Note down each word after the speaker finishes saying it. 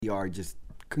We are just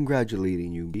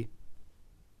congratulating you, B.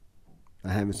 I'm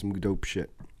having some dope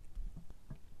shit.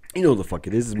 You know the fuck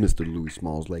it is. It's Mr. Louis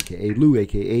Smalls, aka Lou,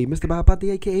 aka Mr.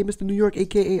 Bahapati, aka Mr. New York,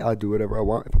 aka I'll do whatever I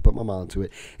want if I put my mind to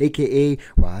it, aka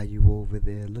why you over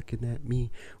there looking at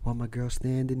me while my girl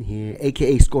standing here,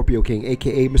 aka Scorpio King,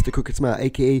 aka Mr. Crooked Smile,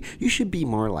 aka you should be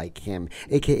more like him,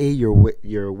 aka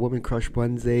your woman crush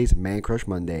Wednesdays, man crush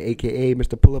Monday, aka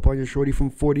Mr. Pull Up on Your Shorty from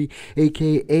 40,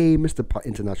 aka Mr.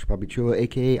 International Papi Chulo,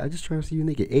 aka I just trying to see you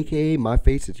naked, aka my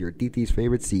face is your DT's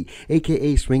favorite seat,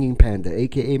 aka Swinging Panda,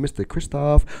 aka Mr.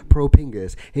 Christoph Pro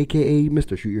Pingus, aka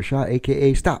Mr. Shoot Your Shot,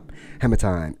 aka Stop Hammer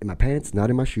Time in my pants,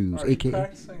 not in my shoes, Are you aka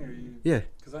practicing or are you? Yeah.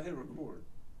 Because I hit record.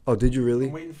 Oh, did you I'm really?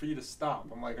 waiting for you to stop.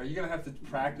 I'm like, are you gonna have to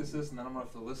practice this and then I'm gonna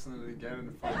have to listen to it again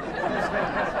and find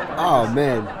Oh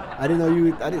man, I didn't know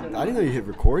you. I didn't know you hit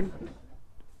record.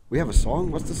 We have a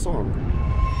song. What's the song?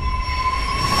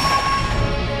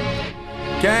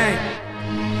 Gang,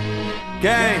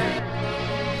 gang,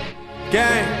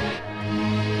 gang.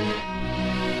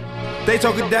 They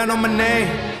talking down on my name.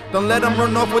 Don't let them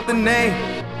run off with the name.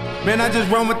 Man, I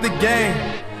just run with the game.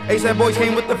 ASAP boys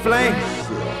came with the flame.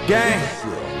 Gang,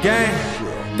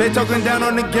 gang. They talking down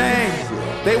on the game.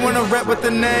 They wanna rap with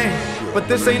the name, but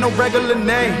this ain't no regular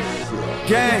name.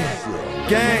 Gang,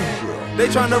 gang. They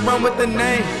tryna run with the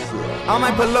name. I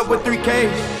might pull up with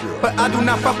 3Ks, but I do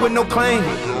not fuck with no claim.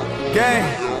 Gang,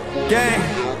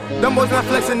 gang. Them boys not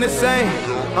flexing the same.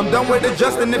 I'm done with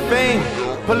adjusting the fame.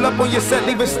 Pull up on your set,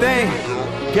 leave a stain.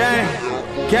 Gang,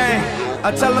 gang.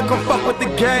 I tell them come fuck with the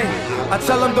gang. I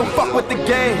tell them don't fuck with the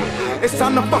game. It's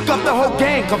time to fuck up the whole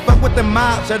gang. Come fuck with the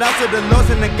mob. Shout out to the lords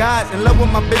and the gods. In love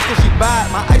with my bitch cause she bad.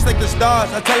 My eyes like the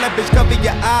stars. I tell that bitch cover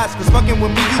your eyes. Cause fucking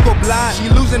with me you go blind. She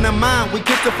losing her mind. We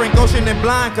kissed the Frank Ocean and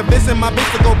blind. Convincing my bitch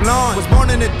to go blonde. Was born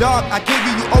in the dark. I give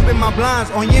you open my blinds.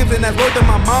 On yams and that's word to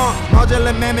my mom.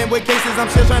 Modular mammoth with cases I'm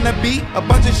still trying to beat. A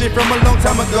bunch of shit from a long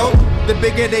time ago. The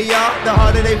bigger they are, the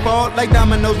harder they fall. Like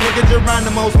dominoes, nigga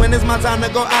Geronimo's. When it's my time to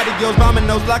go adios.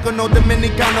 Vominos, like no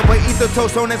Dominicano. But eat the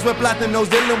toast on this with platinos.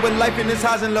 Dealing with life in its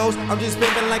highs and lows. I'm just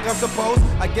spinning like I'm supposed.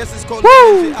 I guess it's called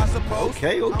shit, I suppose.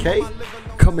 Okay.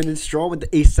 Coming in strong with the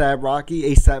ASAP Rocky,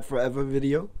 ASAP Forever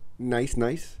video. Nice.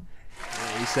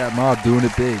 ASAP Mob doing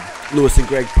it big. Lewis and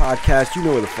Greg podcast. You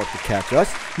know where the fuck to catch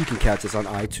us. You can catch us on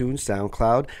iTunes,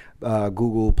 SoundCloud,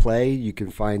 Google Play. You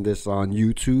can find us on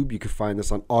YouTube. You can find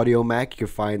us on Audio Mac. You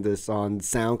can find us on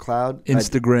SoundCloud,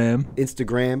 Instagram,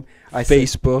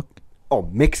 Facebook.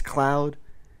 Mixcloud.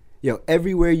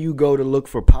 Everywhere you go to look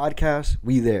for podcasts,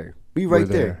 we there. We right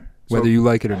there. Whether you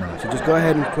like it or not. So just go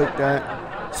ahead and click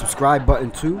that subscribe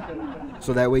button too.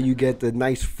 So that way you get the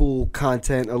nice full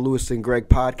content of Lewis and Greg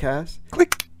podcast.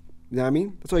 Click. You know what I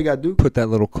mean? That's all you got to do. Put that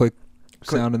little click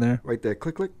sound in there. Right there.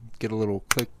 Click. Get a little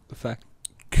click effect.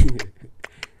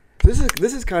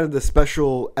 This is kind of the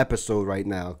special episode right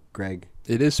now, Greg.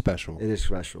 It is special. It is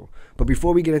special. But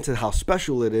before we get into how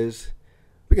special it is,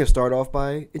 we're going to start off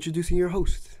by introducing your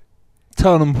host.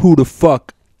 Tell them who the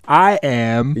fuck I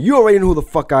am. You already know who the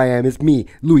fuck I am. It's me,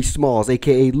 Louis Smalls,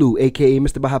 a.k.a. Lou, a.k.a.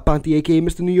 Mr. Bahapanti, a.k.a.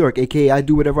 Mr. New York, a.k.a. I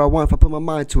do whatever I want if I put my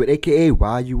mind to it, a.k.a.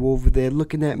 why you over there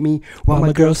looking at me while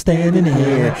my girl standing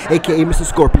here, a.k.a. Mr.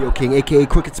 Scorpio King, a.k.a.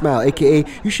 Crooked Smile, a.k.a.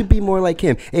 you should be more like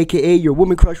him, a.k.a. your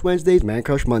woman crush Wednesdays, man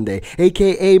crush Monday,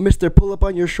 a.k.a. Mr. Pull Up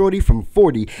on Your Shorty from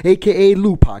 40, a.k.a.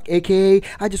 Lupac, a.k.a.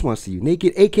 I just want to see you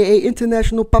naked, a.k.a.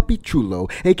 International Papi Chulo,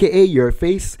 a.k.a. your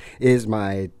face is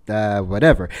my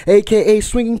whatever, a.k.a.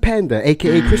 Swinging Panda,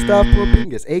 a.k.a. Christoph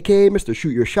Propingus, a.k.a. Mr.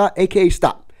 Shoot Your Shot, a.k.a.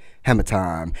 Stop Hammer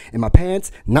Time in my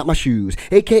pants, not my shoes,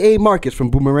 a.k.a. Marcus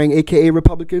from Boomerang, a.k.a.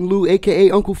 Republican Lou,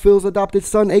 a.k.a. Uncle Phil's adopted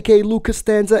son, a.k.a. Lou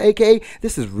Costanza, a.k.a.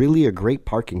 this is really a great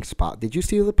parking spot. Did you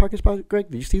see the parking spot,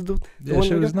 Greg? Did you see the Yeah,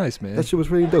 shit was nice, man. That shit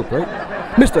was really dope, right?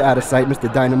 Mr. Out of Sight,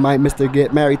 Mr. Dynamite, Mr.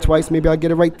 Get Married Twice, maybe I'll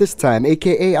get it right this time,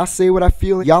 a.k.a. I say what I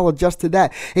feel, y'all adjust to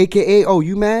that, a.k.a. oh,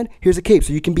 you mad? Here's a cape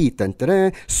so you can be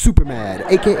super mad,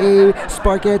 a.k.a.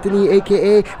 Spark Anthony,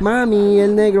 a.k.a. Mami El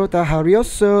Negro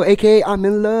Tajarioso, a.k.a. I'm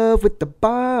in love with the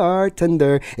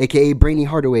bartender, aka Brainy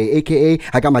Hardaway, aka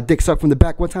I got my dick sucked from the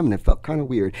back one time and it felt kind of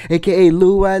weird, aka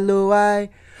Louie.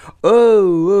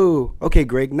 Oh, okay,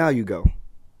 Greg, now you go.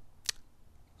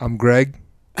 I'm Greg.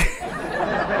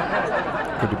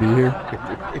 Good to be here.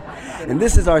 And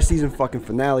this is our season fucking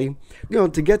finale.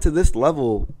 To get to this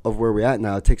level of where we're at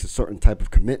now, it takes a certain type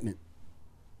of commitment,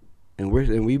 and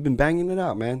we've been banging it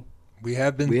out, man. We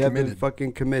have been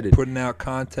fucking committed, putting out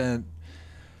content,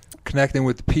 connecting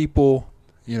with people,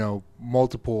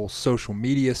 multiple social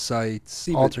media sites,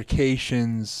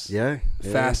 altercations,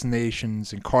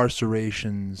 fascinations,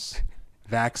 incarcerations,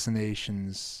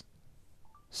 vaccinations,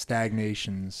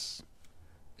 stagnations,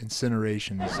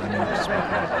 incinerations. I mean, it's just been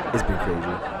crazy. It's been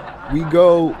crazy. We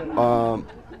go.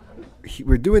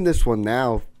 We're doing this one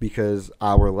now because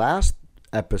our last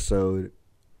episode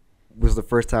was the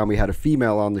first time we had a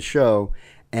female on the show,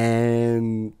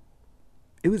 and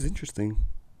it was interesting.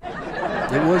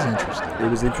 It was interesting. It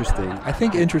was interesting. I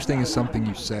think interesting is something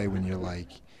you say when you're like,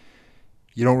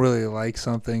 you don't really like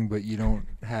something, but you don't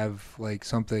have like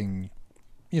something,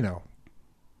 you know,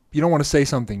 you don't want to say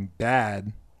something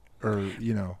bad or,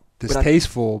 you know,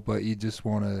 distasteful, but you just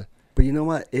want to. But you know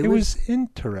what? It was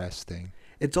interesting.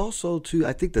 It's also too.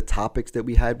 I think the topics that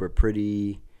we had were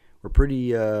pretty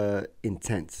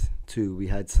intense too. We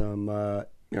had some,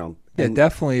 you know. Yeah,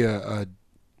 definitely a.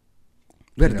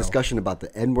 We had a discussion about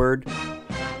the N-word,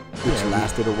 which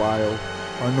lasted a while.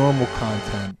 Our normal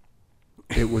content,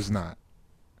 it was not.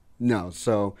 No,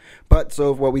 so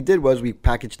what we did was we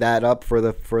packaged that up for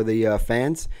the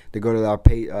fans to go to our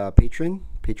Patreon.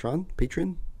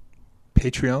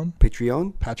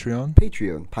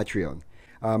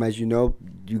 As you know,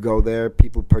 you go there,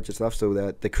 people purchase stuff so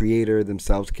that the creator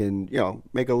themselves can, you know,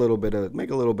 make a little bit of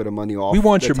money off. We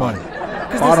want your money.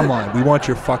 Bottom line, we want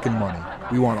your fucking money.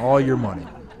 We want all your money.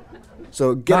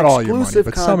 So get not all your money,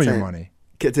 but content. some of your money.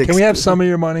 Can we have some of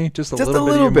your money? Just a little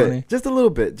bit of your money? Just a little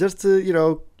bit. Just to, you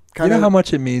know, you know how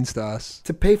much it means to us?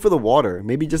 To pay for the water.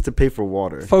 Maybe just to pay for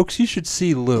water. Folks, you should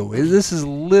see Lou. This is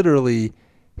literally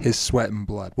his sweat and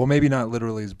blood. Well, maybe not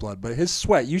literally his blood, but his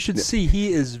sweat. You should see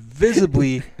he is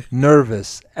visibly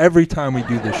nervous every time we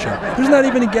do this show. There's not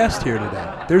even a guest here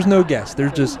today. There's no guest.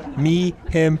 There's just me,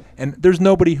 him, and there's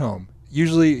nobody home.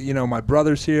 Usually, you know, my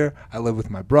brother's here. I live with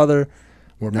my brother.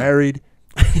 We're married.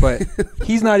 But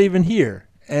he's not even here.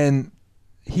 And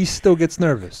he still gets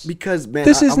nervous. Because, man,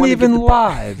 this isn't even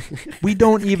live. We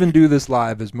don't even do this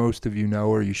live, as most of you know,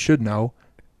 or you should know.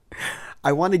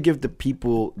 I want to give the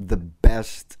people the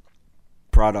best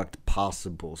product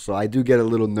possible. So I do get a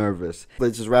little nervous.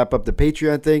 Let's just wrap up the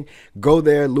Patreon thing. Go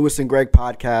there, Lewis and Greg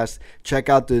Podcast. Check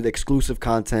out the exclusive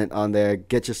content on there.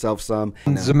 Get yourself some.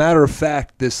 As a matter of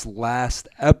fact, this last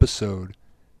episode,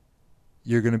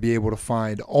 you're going to be able to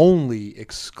find only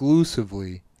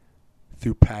exclusively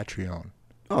through Patreon.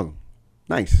 Oh,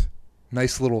 nice.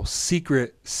 Nice little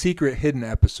secret hidden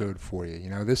episode for you. You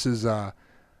know, this is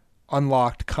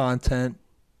unlocked content.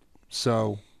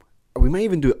 So we might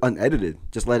even do it unedited.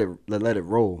 Just let it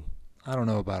roll. I don't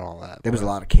know about all that. There was a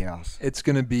lot of chaos. It's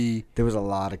going to be. There was a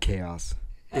lot of chaos.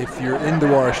 If you're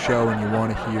into our show and you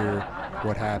want to hear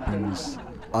what happens,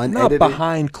 unedited, not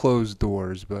behind closed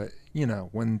doors, but you know,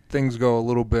 when things go a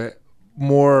little bit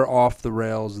more off the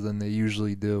rails than they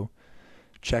usually do,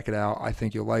 check it out. I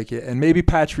think you'll like it. And maybe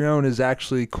Patreon is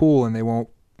actually cool and they won't,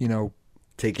 you know,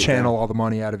 channel all the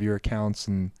money out of your accounts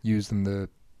and use them to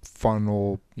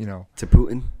funnel, you know, to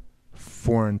Putin,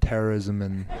 foreign terrorism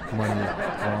and money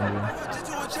laundering.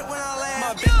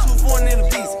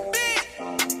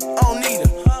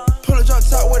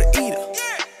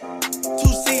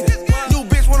 New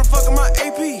bitch wanna fuck in my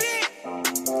AP.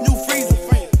 New freezer.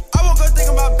 I woke up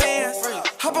thinking about bands.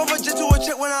 Hop off a jet to a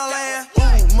check when I land.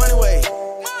 Ooh, money way.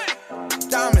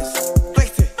 Diamonds.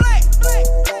 Flexing.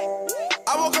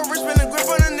 I woke up rich, spending grip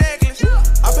on a necklace.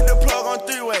 I put the plug on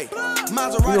three-way.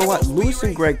 You know what? Lewis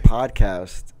and Greg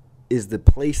Podcast is the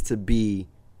place to be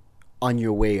on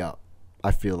your way up,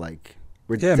 I feel like.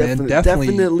 We're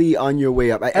definitely on your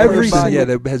way up. Everybody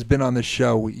that has been on the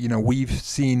show, you know, we've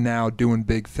seen now doing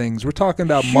big things. We're talking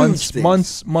about months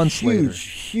later.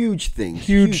 Huge things.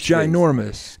 Huge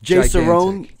ginormous. Jay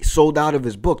Cerrone sold out of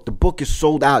his book. The book is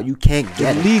sold out. You can't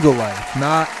get it. Legal Life,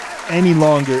 not any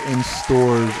longer in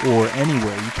stores or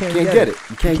anywhere. You can't get it.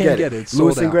 You can't get it. It's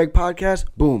Lewis and Greg Podcast,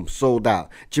 boom, sold out.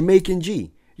 Jamaican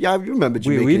G. Yeah, I remember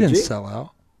Jamaican G. We didn't sell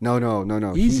out.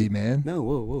 No. Easy, man. No,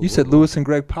 whoa. You said Lewis and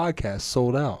Greg Podcast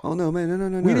sold out. Oh, no, man.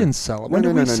 No. We didn't sell it. When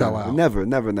did we sell out? Never. We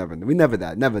never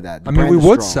that. I mean, we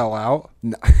would sell out.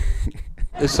 No.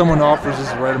 If someone offers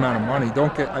us the right amount of money,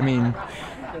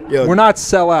 we're not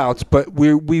sellouts, but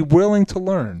we're willing to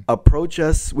learn. Approach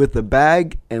us with a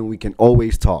bag, and we can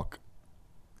always talk.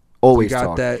 Always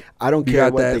talk. I don't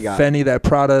care what they got. Fendi, that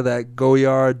Prada, that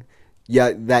Goyard.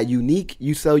 Yeah, that unique.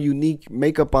 You sell unique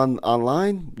makeup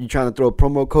online. You trying to throw a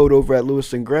promo code over at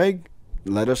Lewis and Greg?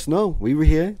 Let us know. We were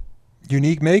here.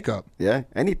 Unique makeup. Yeah,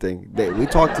 anything. We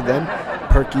talked to them.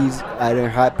 Perky's at a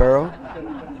Hatboro.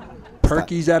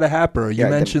 Perky's at a Hatboro. You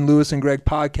mentioned Lewis and Greg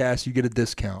Podcast, you get a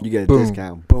discount. You get a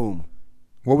discount. Boom.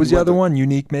 What was the other one?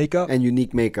 Unique makeup? And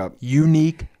unique makeup.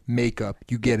 Unique makeup.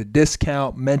 You get a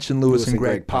discount. Mention Lewis and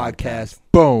Greg Podcast.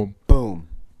 Boom.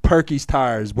 Perky's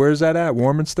Tires. Where's that at?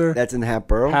 Warminster? That's in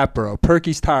Hatboro.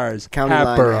 Perky's Tires. County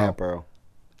line in Hatboro.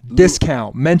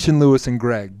 Discount. Mention Lewis and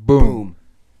Greg. Boom.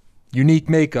 Unique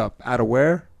Makeup. Out of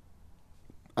where?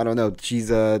 I don't know.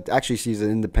 She's she's an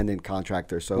independent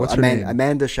contractor. So What's her name?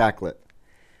 Amanda Shacklet.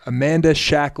 Amanda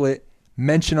Shacklet.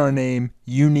 Mention our name.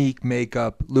 Unique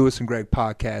Makeup. Lewis and Greg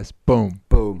podcast. Boom.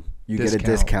 Boom. You get a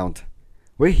discount.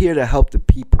 We're here to help the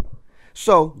people.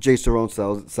 So Jay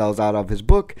Cerrone sells out of his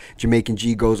book. Jamaican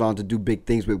G goes on to do big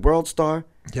things with World Star.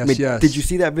 Yes, yes. Did you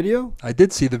see that video? I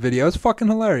did see the video. It's fucking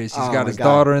hilarious. He's got his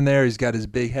daughter in there. He's got his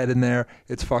big head in there.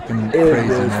 It's fucking crazy,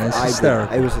 man. It's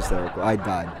hysterical. It was hysterical. I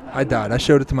died. I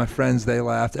showed it to my friends. They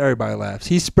laughed. Everybody laughs.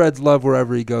 He spreads love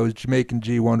wherever he goes. Jamaican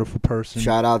G, wonderful person.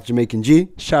 Shout out Jamaican G.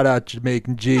 Shout out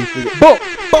Jamaican G. Bo!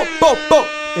 Bo! Bo! Bo!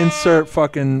 Insert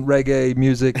fucking reggae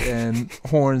music and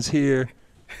horns here.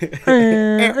 Jay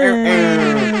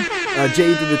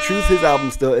to the Truth, his album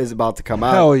still is about to come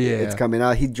out. Hell yeah. It's coming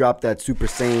out. He dropped that Super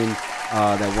Saiyan,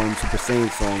 that one Super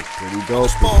Saiyan song. Pretty dope.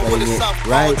 We're playing it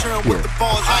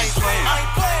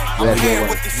right here.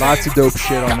 Lots of dope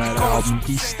shit on that album.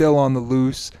 He's still on the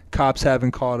loose. Cops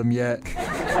haven't caught him yet for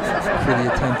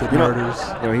the attempted murders.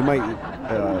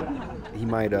 He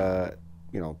might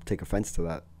take offense to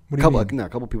that. What do you mean? A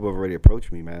couple people have already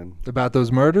approached me, man. About those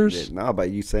murders? Yeah, no, about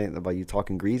you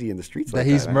talking greasy in the streets. That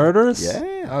he's murderous?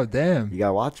 Yeah. Oh, damn. You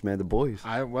gotta watch, man. The boys.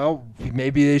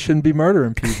 Maybe they shouldn't be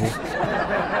murdering people.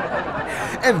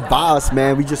 And Voss,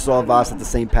 man. We just saw Voss at the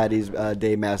St. Patty's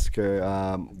Day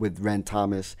Massacre with Ren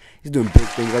Thomas. He's doing big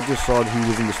things. I just saw that he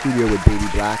was in the studio with Baby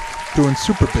Black. Doing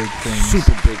super big things.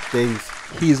 Super big things.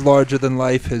 He's larger than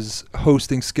life. His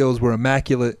hosting skills were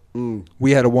immaculate.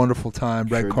 We had a wonderful time.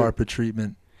 Red carpet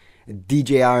treatment.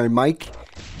 DJ Iron Mike,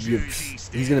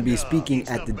 he's going to be speaking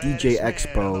at the DJ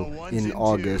Expo in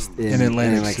August in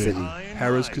Atlantic City.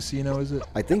 Harrah's Casino, is it?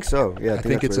 I think so. Yeah, I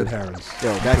think it's at Harrah's.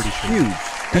 Yo, that's huge.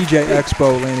 DJ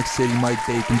Expo, Atlantic City, Mike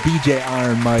Bacon, DJ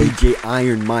Iron Mike. DJ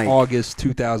Iron Mike. August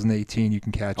 2018, you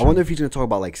can catch him. I wonder if he's going to talk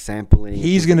about like sampling.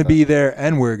 He's going to be there,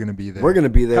 and we're going to be there. We're going to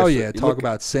be there. Hell yeah, talk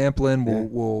about sampling.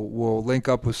 We'll link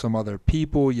up with some other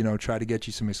people, try to get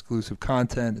you some exclusive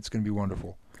content. It's going to be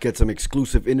wonderful. Get some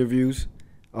exclusive interviews.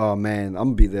 Oh man, I'm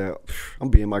gonna be there. I'm gonna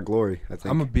be in my glory, I think.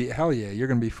 I'm gonna be hell yeah. You're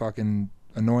gonna be fucking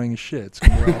annoying as shit. It's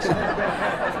gonna be awesome.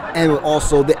 And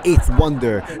also the eighth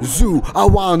wonder, Zu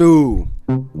Awanu.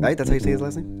 Right? That's how you say his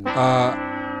last name?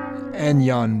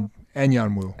 Enyanwu.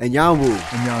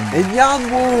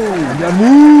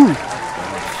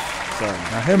 Sorry.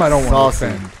 Now him I don't want to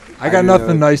offend. I got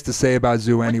nothing nice to say about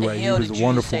Zu anyway. He was a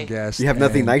wonderful guest. You have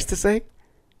nothing nice to say?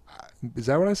 Is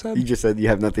that what I said? You just said you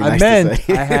have nothing nice to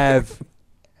say. I have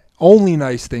only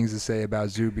nice things to say about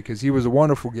Zu because he was a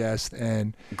wonderful guest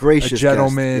and gracious a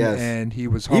gentleman, guest, yes. and he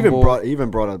was humble. He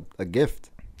even brought a gift.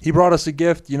 He brought us a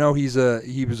gift. He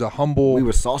was a humble. We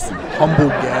were saucy. Humble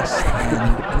guest.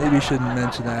 And maybe shouldn't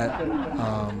mention that.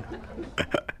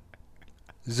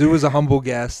 Zu was a humble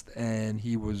guest, and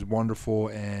he was wonderful.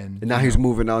 And now he's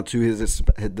moving on to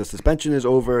the suspension is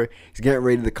over. He's getting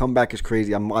ready. The comeback is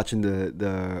crazy. I'm watching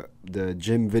the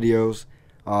gym videos.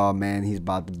 Oh man, he's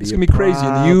about to be. It's gonna be crazy.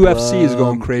 And the UFC is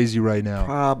going crazy right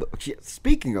now.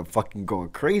 Speaking of fucking going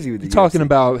crazy with the UFC. Talking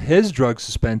about his drug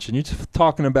suspension. You're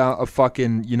talking about a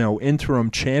fucking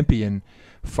interim champion.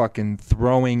 Fucking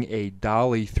throwing a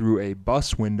dolly through a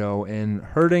bus window and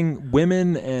hurting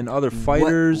women and other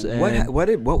fighters.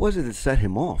 What was it that set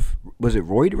him off? Was it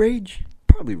roid rage?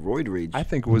 Probably roid rage. I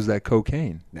think it was that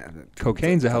cocaine.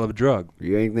 Cocaine's a hell of a drug.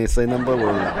 You ain't gonna say number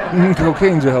one.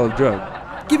 Cocaine's a hell of a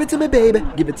drug. Give it to me, baby.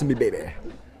 Give it to me, baby.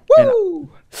 Woo!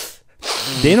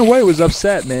 Dana White was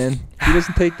upset, man. He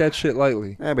doesn't take that shit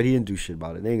lightly. Yeah, but he didn't do shit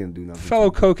about it. They ain't gonna do nothing.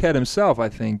 Fellow cokehead himself, I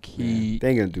think they ain't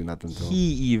gonna do nothing.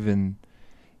 He even.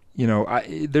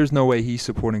 There's no way he's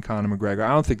supporting Conor McGregor. I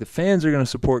don't think the fans are going to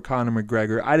support Conor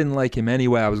McGregor. I didn't like him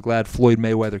anyway. I was glad Floyd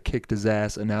Mayweather kicked his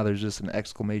ass, and now there's just an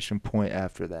exclamation point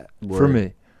after that. For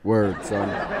me. Word, son.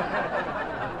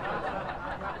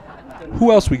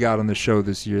 Who else we got on the show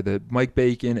this year? That Mike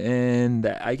Bacon, and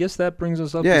I guess that brings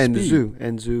us up to speed.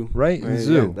 And Zu. Right? And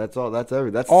Zu. Yeah, that's all. That's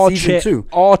all season 2.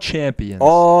 All champions.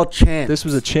 All champs. This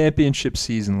was a championship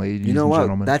season, ladies and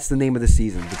gentlemen. That's the name of the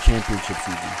season, the championship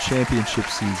season. Championship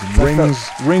season.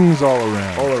 Rings all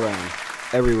around. All around.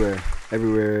 Everywhere.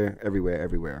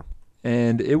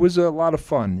 And it was a lot of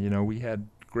fun. We had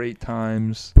great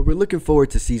times. But we're looking forward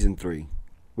to season 3.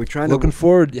 We're looking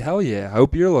forward. Hell yeah! I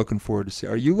hope you're looking forward to see.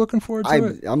 Are you looking forward to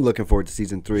it? I'm looking forward to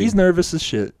season 3. He's nervous as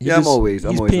shit. I'm always.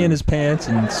 He's peeing his pants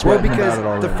and sweating about it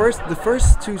already. the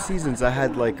first 2 seasons I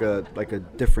had like a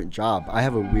different job. I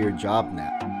have a weird job now.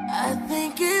 I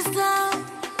think it's time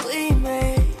we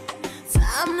made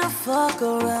time to fuck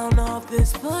around off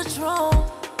this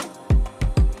patrol.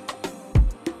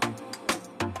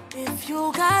 If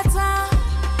you got time,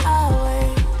 I'll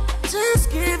wait.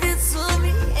 Just give it to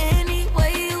me any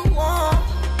way you want.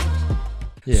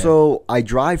 Yeah. So I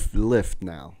drive Lyft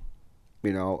now.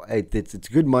 You know, it's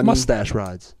good money. Mustache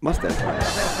rides. Mustache.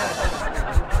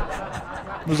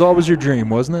 It was always your dream,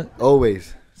 wasn't it?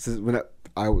 Always.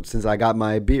 Since I got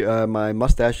my my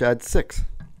mustache at 6.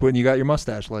 When you got your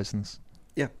mustache license.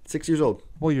 Yeah, 6 years old.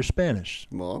 Well, you're Spanish,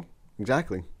 Well,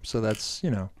 exactly. so that's,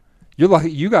 you know, you're lucky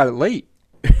you got it late.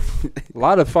 A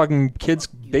lot of fucking kids,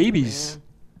 babies,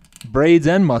 braids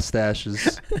and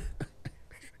mustaches.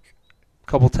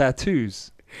 Couple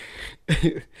tattoos.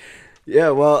 Yeah,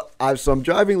 well, I'm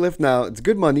driving Lyft now. It's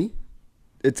good money.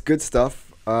 It's good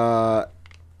stuff.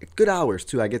 Good hours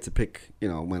too. I get to pick, you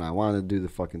know, when I want to do the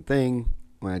fucking thing,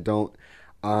 when I don't.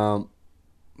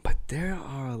 But there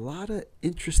are a lot of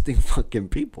interesting fucking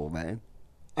people, man.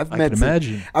 I can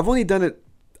imagine. I've only done it,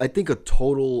 I think, a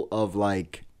total of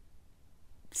like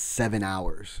 7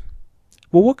 hours.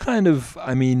 Well, what kind of,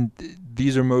 I mean,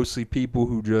 these are mostly people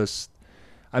who just,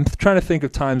 I'm trying to think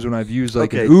of times when I've used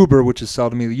like Okay. an Uber, which is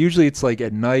seldomly. Usually it's like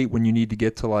at night when you need to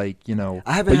get to like, you know,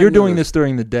 I haven't but had you're none doing of this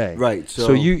during the day. Right, So,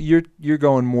 so- you're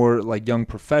going more like young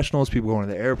professionals, people going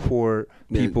to the airport,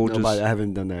 Yeah, people nobody, just. I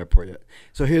haven't done the airport yet.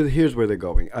 So here's where they're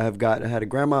going. I had a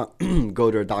grandma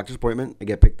go to a doctor's appointment. I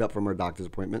get picked up from her doctor's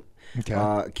appointment. Okay.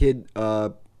 A kid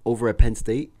over at Penn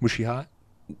State. Was she hot?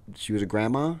 She was a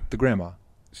grandma. The grandma.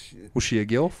 Was she a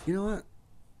gilf? You know what?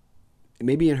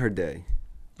 Maybe in her day.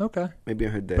 Okay. Maybe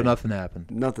in her day. But nothing happened.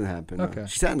 Nothing happened. no. Okay.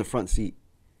 She sat in the front seat.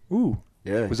 Ooh.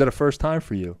 Yeah. Was that a first time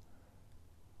for you?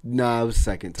 Nah, it was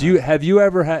second time. Have you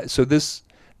ever had, so this,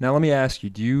 now let me ask you,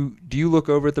 do you look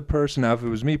over at the person? Now, if it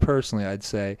was me personally, I'd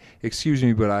say, excuse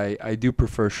me, but I do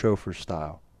prefer chauffeur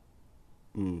style.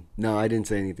 No, I didn't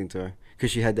say anything to her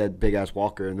because she had that big ass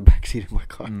walker in the back seat of my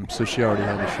car. So she already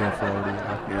had the chauffeur already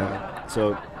occupied. Yeah.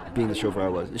 So being the chauffeur, I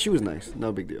was. She was nice.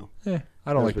 No big deal. Yeah, I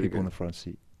That don't was like pretty people in good. the front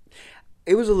seat.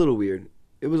 It was a little weird.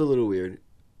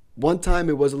 One time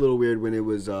it was a little weird when it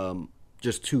was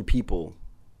just two people.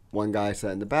 One guy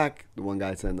sat in the back, the one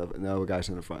guy sat in the other guy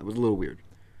sat in the front. It was a little weird.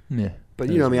 Yeah. But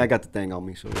you know what I mean, I got the thing on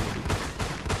me, so.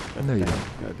 No, you don't.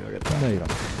 I got that. No, you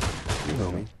don't. You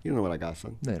know me. You know what I got,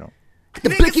 son. No, you don't. The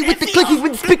blicky with the clicky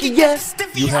with the spicky, yeah.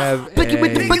 You have Blicky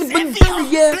with the a, blicky,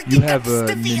 yeah. you have a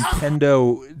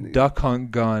Nintendo Duck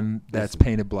Hunt gun that's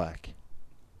painted black.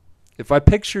 If I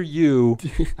picture you,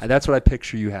 that's what I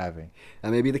picture you having.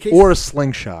 That may be the case. Or a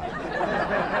slingshot.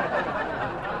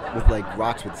 with like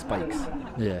rocks with spikes.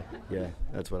 Yeah. Yeah,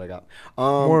 that's what I got.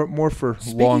 More for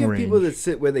Speaking long of range. people that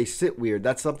sit where they sit weird,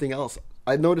 that's something else.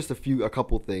 I noticed a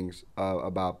couple things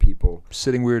about people.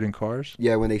 Sitting weird in cars.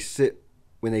 Yeah, when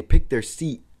they pick their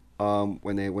seat,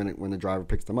 when the driver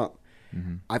picks them up.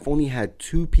 Mm-hmm. I've only had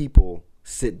 2 people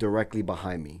sit directly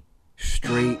behind me.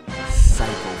 Straight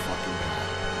psycho fucking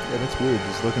bad. Yeah, that's weird.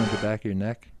 Just looking at the back of your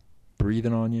neck,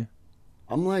 breathing on you.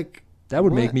 I'm like, That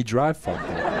would make what? me drive fucked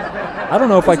up. I don't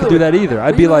know if I could do that either.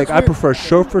 I'd be You know, like, it's I weird. prefer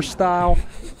chauffeur style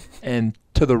and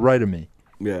to the right of me.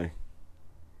 Yeah.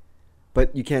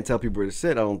 But you can't tell people where to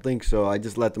sit. I don't think so. I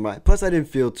just let them out. Plus, I didn't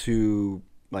feel too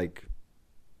like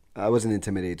I wasn't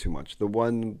intimidated too much. There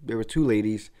were 2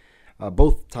 ladies.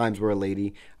 Both times were a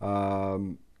lady.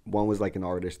 One was like an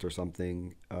artist or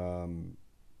something.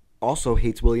 Also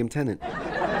hates William Tennant.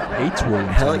 Hates William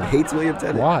Hell, Tennant. hates William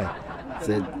Tennant. Why?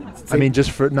 Said, I mean,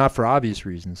 just for not for obvious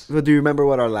reasons. So do you remember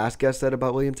what our last guest said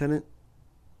about William Tennant?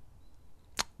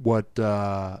 What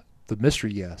the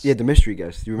mystery guest? Yeah, the mystery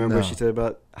guest. Do you remember what No. she said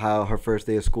about how her first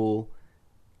day of school,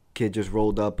 kid just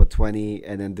rolled up a 20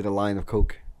 and then did a line of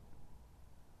coke?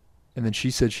 And then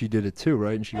she said she did it too,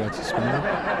 right? And she got suspended.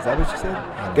 Is that what she said?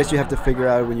 I guess you have to figure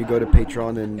out when you go to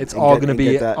Patreon and It's and all get- going to and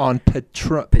be get that on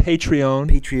Patreon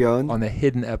Patreon on the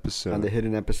hidden episode. on the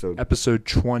hidden episode. Episode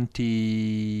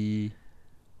 20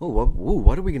 Oh,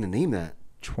 what are we gonna name that?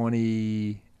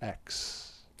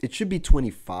 20X. It should be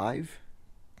 25.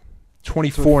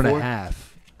 24 and a 24?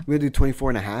 half. We're gonna do 24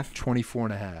 and a half. 24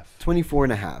 and a half. 24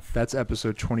 and a half. That's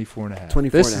episode 24 and a half.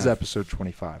 24 This and a is half. episode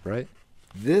 25, right?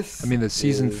 This. I mean, the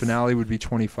season is- finale would be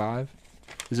 25.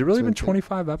 Has it really been 20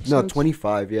 25 episodes? No,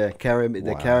 25. Yeah, the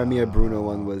Caramia Bruno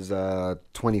one was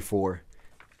 24.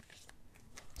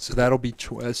 So that'll be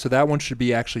so that one should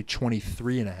be actually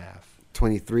 23 and a half.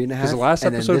 23 and a half. Because the last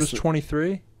and then episode this was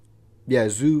 23. Yeah,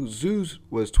 Zoo's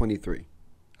was 23.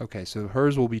 Okay, so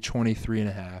hers will be 23 and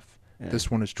a half. Yeah. This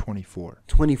one is 24.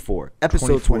 24. Episode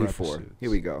 24 24. episodes. Here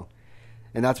we go.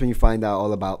 And that's when you find out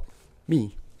all about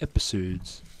me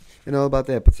Episodes. and all about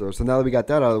the episode. So now that we got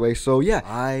that out of the way, so yeah,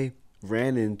 I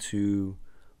ran into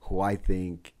who I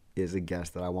think is a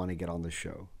guest that I want to get on the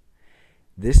show.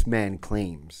 This man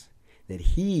claims that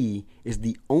he is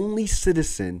the only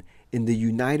citizen in the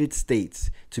United States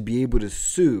to be able to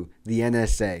sue the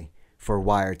NSA for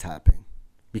wiretapping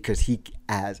because he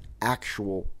has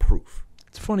actual proof.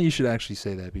 It's funny you should actually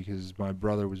say that because my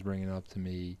brother was bringing up to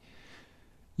me,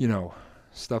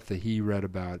 stuff that he read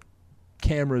about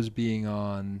cameras being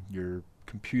on your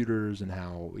computers and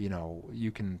how,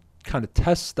 you can kind of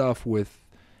test stuff with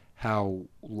how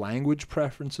language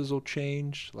preferences will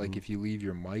change. Like if you leave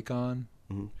your mic on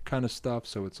kind of stuff.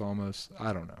 So it's almost,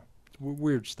 I don't know. It's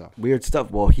weird stuff. Weird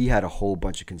stuff. Well, he had a whole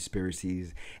bunch of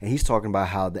conspiracies and he's talking about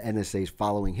how the NSA is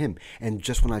following him. And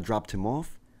just when I dropped him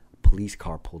off, a police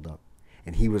car pulled up.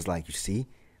 And he was like, you see,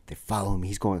 they follow me.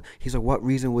 He's like, what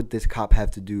reason would this cop have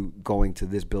to do going to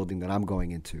this building that I'm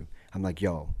going into? I'm like,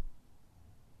 yo,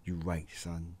 you right,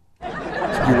 son. So you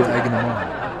were egging him on.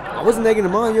 I wasn't egging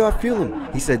him on, yo, I feel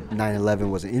him. He said 9/11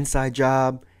 was an inside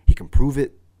job. He can prove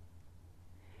it.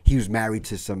 He was married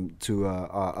to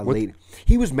a lady.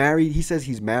 He was married. He says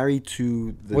he's married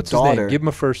to the What's daughter. his name? Give him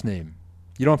a first name.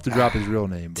 You don't have to drop his real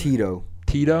name. But. Tito.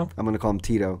 Tito? I'm going to call him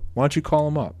Tito. Why don't you call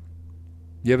him up?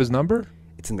 You have his number?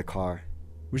 It's in the car.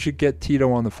 We should get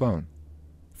Tito on the phone.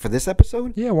 For this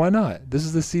episode? Yeah, why not? This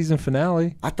is the season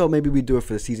finale. I thought maybe we'd do it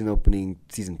for the season opening,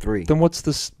 season 3. Then what's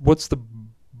the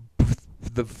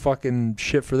fucking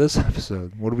shit for this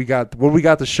episode? What do we got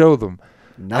to show them?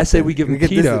 Nothing. I say we give him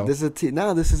Tito. This is a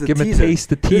teaser. Give him a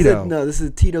taste of Tito. This is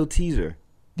a Tito teaser.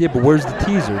 Yeah, but where's the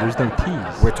teaser? There's no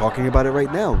tease. We're talking about it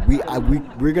right now.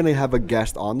 We're gonna have a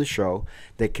guest on the show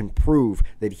that can prove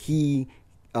that he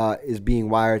is being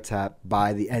wiretapped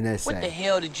by the NSA. What the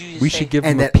hell did you just We say? should give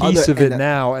And him a that piece other- of it and that-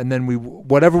 now, and then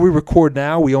whatever we record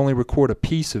now, we only record a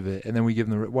piece of it, and then we give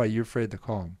him the. Why you're afraid to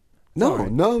call him? No,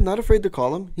 Sorry. no, not afraid to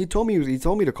call him. He told me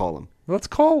to call him. Let's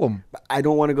call him. But I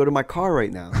don't want to go to my car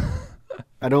right now.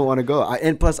 I don't want to go.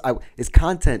 And plus, it's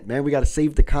content, man. We got to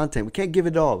save the content. We can't give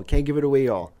it all. We can't give it away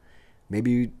all.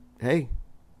 Maybe, hey,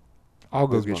 I'll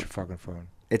go This get one. your fucking phone.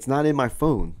 it's not in my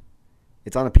phone.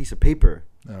 It's on a piece of paper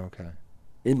Oh, okay.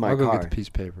 in my I'll go car. get the piece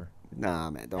of paper. Nah,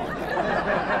 man, don't like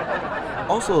that.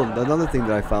 Also, another thing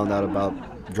that I found out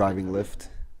about driving Lyft.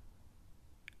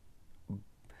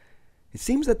 It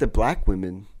seems that the black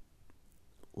women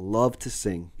love to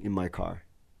sing in my car.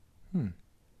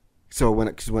 So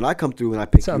when I come through and I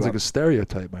pick Sounds you like up, a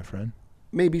stereotype, my friend.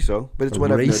 maybe so, but it's A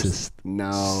what I've racist noticed.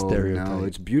 No, stereotype.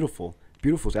 it's beautiful,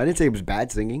 beautiful. I didn't say it was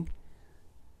bad singing.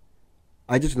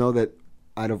 I just know that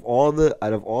out of all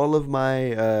of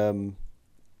my I don't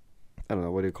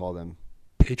know, what do you call them?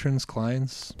 Patrons,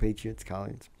 clients, Patriots,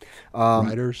 Collins,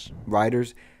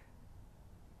 riders.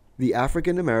 the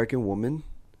African American woman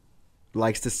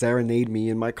likes to serenade me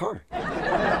in my car.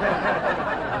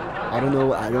 I don't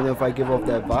know if I give off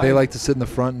that vibe. They like to sit in the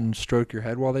front and stroke your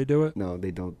head while they do it. No,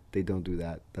 they don't. They don't do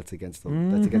that. That's against the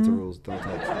rules. Don't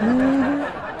touch.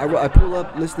 I pull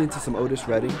up listening to some Otis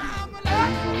Redding.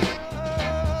 Usually,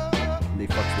 and they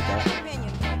fucks with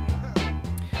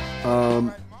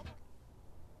that.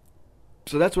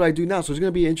 So that's what I do now. So it's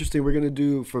gonna be interesting. We're gonna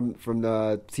do from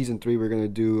season 3. We're gonna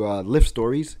do Lyft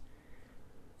stories,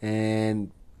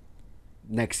 and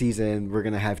next season we're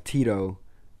gonna have Tito.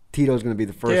 Tito's gonna be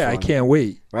the first. Yeah, one. I can't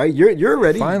wait. Right? You're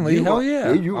ready. Finally, You hell want-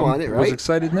 yeah. You I'm- want it, I right? was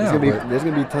excited now, There's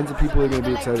gonna be tons of people that are gonna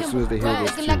be excited as soon as they hear this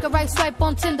Acting like too. a right swipe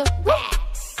on Tinder.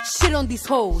 Shit on these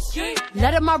hoes.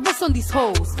 Let up my wrist on these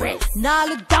hoes. Now I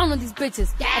look down on these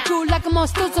bitches. I feel like I'm on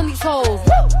stilts on these hoes.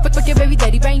 But your baby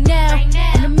daddy right now.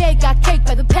 And the maid got cake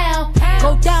by the pound.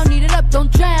 Go down, eat it up,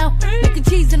 don't drown. Making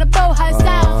cheese in a bow, how it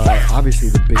sound. Obviously,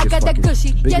 the biggest got that fucking, gushy.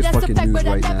 Yeah, biggest that's a fucking fact, news but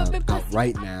I've right never now, been out pussy.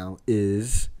 right now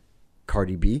is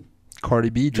Cardi B Cardi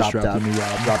B just dropped a new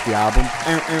album. dropped the album.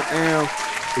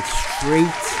 It's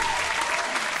straight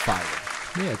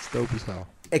fire. Yeah, it's dope as hell.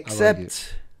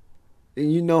 Except,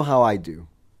 you know how I do,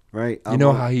 right? You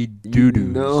know how he doo-doos. You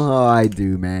know how I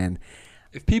do, man.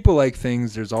 If people like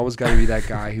things, there's always got to be that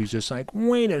guy who's just like,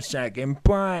 wait a second,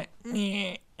 but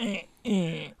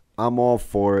I'm all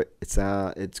for it.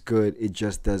 It's good. It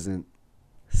just doesn't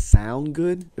sound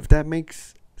good, if that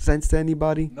makes sense to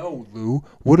anybody. No, Lou.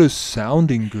 What does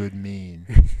sounding good mean?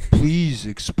 Please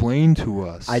explain to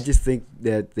us. I just think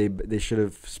that they should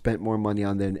have spent more money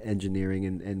on their engineering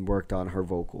and worked on her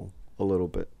vocal a little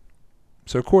bit.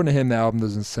 So according to him, the album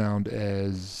doesn't sound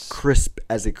as Crisp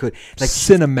as it could. Like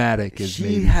cinematic as she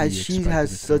maybe has he she expected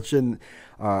has it to. such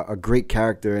a great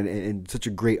character and such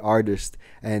a great artist,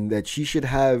 and that she should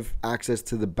have access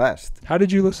to the best. How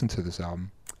did you listen to this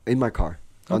album? In my car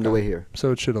on the Okay. way here.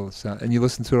 So it should have sounded. And you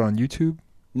listened to it on YouTube?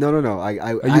 No. Oh,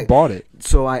 you bought it.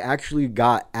 So I actually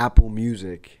got Apple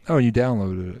Music, Oh, and you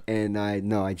downloaded it. and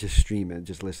I just stream it,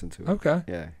 just listen to it. Okay.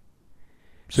 Yeah.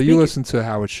 So you listen to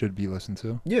how it should be listened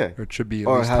to, Yeah. or it should be at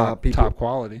Or least how people- top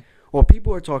quality. Well,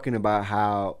 people are talking about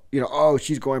how, oh,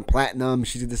 she's going platinum,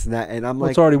 she's this and that, and I'm Well,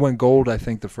 like, it's already went gold, I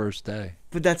think, the first day.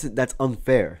 but that's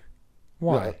unfair.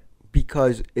 Why?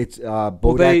 Because it's they-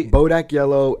 Bodak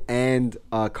Yellow and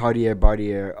Cartier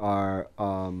are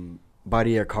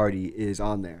Bartier Cardi is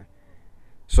on there.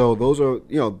 So those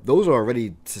are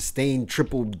already sustained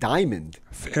triple diamond.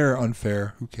 Fair,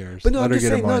 unfair, who cares? But no, Let I'm her just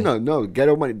get her saying, money. no, get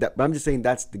her money. But I'm just saying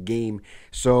that's the game.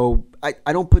 So I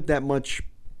don't put that much.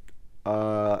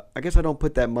 I guess I don't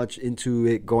put that much into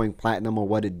it going platinum or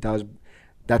what it does.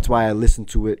 That's why I listen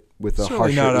to it with a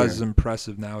Certainly harsher not ear. as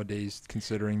impressive nowadays,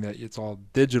 considering that it's all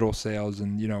digital sales,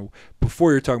 and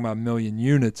before you're talking about 1 million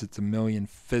units, it's 1 million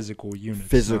physical units,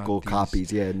 Physical not these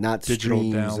copies, yeah, not digital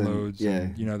streams downloads.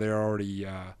 and, yeah. And, they're already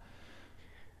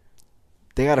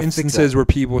They got instances where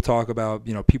people talk about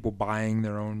people buying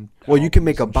their own. Well, you can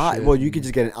make a albums and bot. shit, Well, you and- could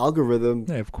just get an algorithm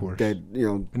Yeah, of course. that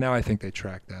But now I think they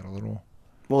track that a little.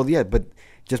 Well, yeah, but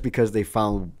just because they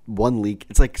found one leak,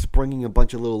 it's like springing a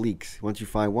bunch of little leaks. Once you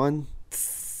find one,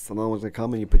 another one's gonna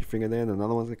come, and you put your finger there, and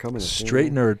another one's gonna come. And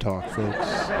Straight nerd talk,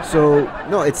 folks. So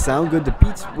no, it sound good. The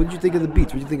beats. What did you think of the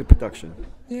beats? What did you think of production?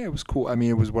 Yeah, it was cool. I mean,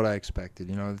 it was what I expected.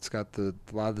 It's got a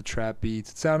lot of the trap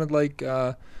beats. It sounded like,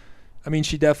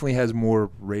 she definitely has more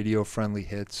radio-friendly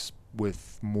hits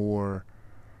with more,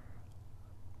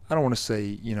 I don't want to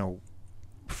say,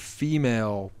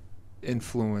 female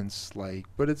influence,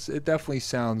 but it definitely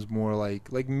sounds more like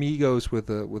Migos with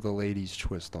a ladies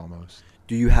twist almost.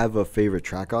 Do you have a favorite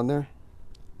track on there?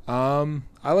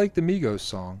 I like the Migos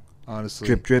song, honestly.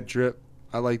 Drip, drip. Drip.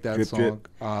 I like that Drip, song. drip.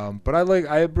 But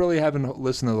I really haven't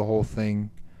listened to the whole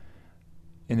thing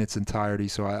in its entirety,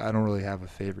 so I don't really have a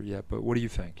favorite yet. But what do you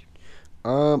think?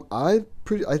 I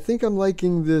think I'm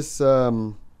liking this.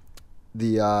 The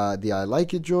I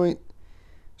Like It joint.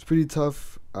 It's pretty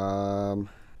tough.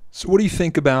 So what do you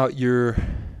think about your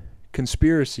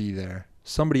conspiracy there?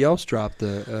 Somebody else dropped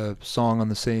a song on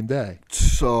the same day.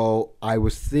 So I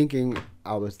was thinking,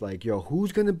 I was like, yo,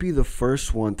 who's going to be the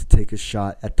first one to take a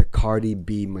shot at the Cardi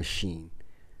B machine?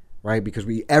 Right? Because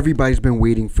everybody's been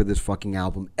waiting for this fucking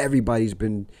album. Everybody's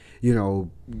been,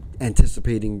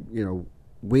 anticipating,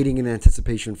 waiting in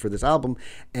anticipation for this album.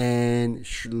 And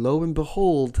lo and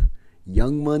behold,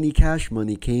 Young Money, Cash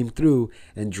Money came through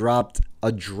and dropped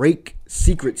a Drake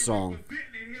secret song.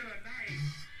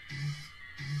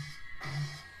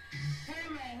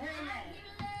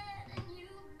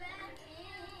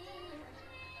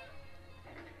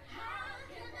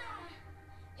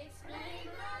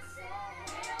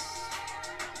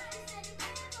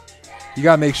 You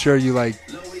gotta make sure you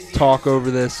talk over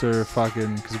this or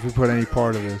fucking, because if we put any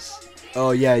part of this.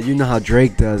 Oh, yeah, you know how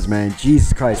Drake does, man.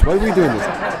 Jesus Christ. Why are we doing this?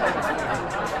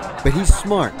 But he's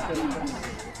smart.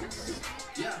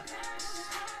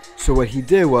 So what he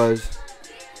did was...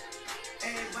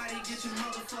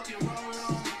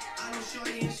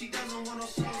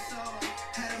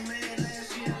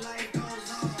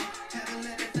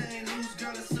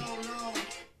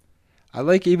 I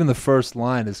like even the first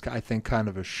line is, I think, kind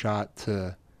of a shot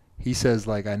to... He says,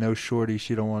 I know Shorty,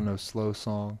 she don't want no slow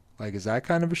song. Is that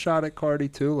kind of a shot at Cardi,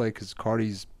 too? Because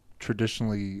Cardi's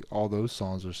traditionally, all those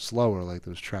songs are slower, like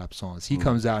those trap songs. He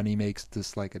comes out and he makes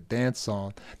this, a dance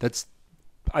song that's,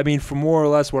 from more or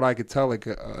less what I could tell,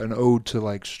 an ode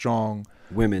to, strong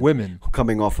women.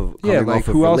 Coming off of who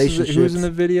else relationships. who's in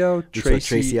the video?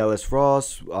 Tracy Ellis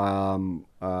Ross.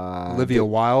 Olivia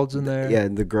Wilde's in there. Yeah,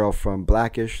 and the girl from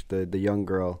Blackish, the young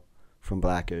girl from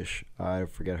Blackish. I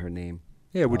forget her name.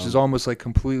 Yeah, which is almost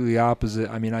completely opposite.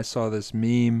 I saw this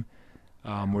meme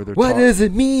where they're What does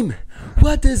it mean?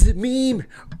 What does it mean?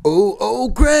 Oh,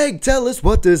 Greg, tell us,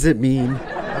 what does it mean?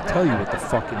 I'll tell you what the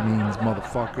fuck it means,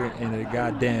 motherfucker, and it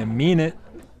goddamn mean it.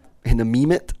 In a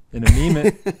meme it? In a meme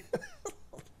it.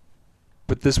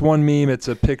 But this one meme, it's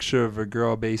a picture of a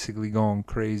girl basically going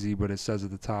crazy, but it says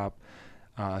at the top,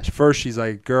 first she's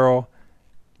like, girl,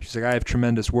 she's like, I have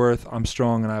tremendous worth, I'm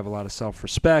strong, and I have a lot of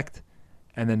self-respect.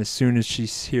 And then as soon as she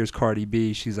hears Cardi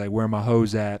B, she's like, where my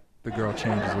hoes at? The girl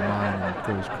changes her mind and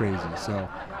goes crazy. So,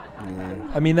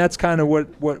 Yeah. That's kind of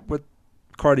what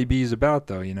Cardi B is about,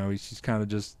 though. She's kind of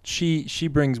just, she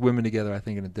brings women together, I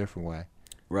think, in a different way.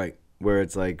 Right. Where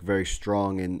it's very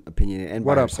strong and opinionated. And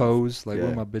What by up, herself. hoes? Where Yeah.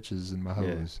 are my bitches and my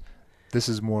Yeah. hoes? This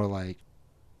is more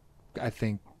I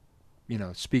think,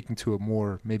 speaking to a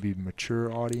more maybe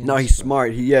mature audience. No, he's but-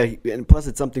 smart. And plus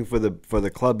it's something for the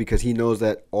club because he knows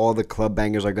that all the club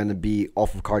bangers are going to be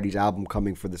off of Cardi's album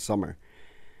coming for the summer.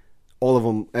 All of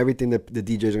them, everything that the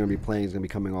DJs are going to be playing is going to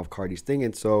be coming off Cardi's thing.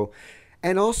 And so,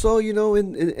 and also,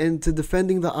 in to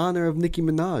defending the honor of Nicki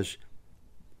Minaj.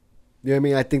 You know what I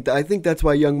mean? I think that's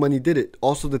why Young Money did it.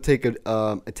 Also to take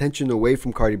attention away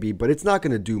from Cardi B, but it's not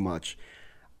gonna do much.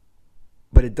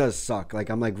 But it does suck. Like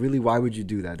I'm like, really? Why would you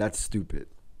do that? That's stupid.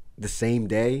 The same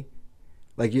day,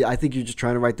 like I think you're just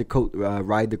trying to ride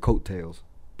the coattails.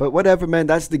 But whatever, man.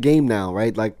 That's the game now,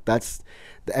 right? Like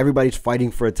everybody's fighting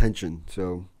for attention.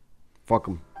 So, fuck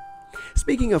them.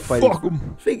 Speaking of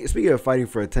fighting, speaking of fighting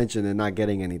for attention and not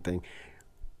getting anything.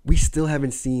 We still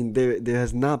haven't seen there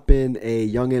has not been a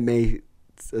Young M.A.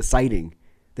 sighting.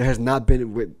 There has not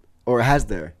been or has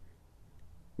there?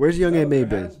 Where's Young M.A.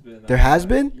 been? There has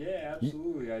been? Yeah,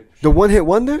 absolutely. The one-hit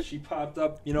wonder? She popped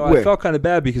up. You know, Where? I felt kind of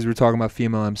bad because we were talking about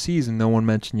female MCs and no one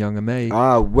mentioned Young M.A.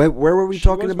 Where were we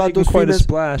talking about those quite a females?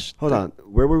 splash. Hold on.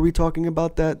 Where were we talking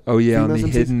about that? Oh, yeah, on the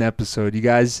females MCs? hidden episode. You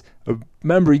guys,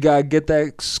 remember, you got to get that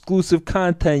exclusive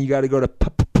content. You got to go to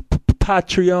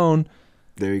Patreon.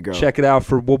 There you go. Check it out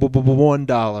for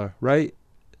 $1, right?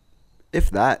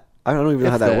 If that. I don't even know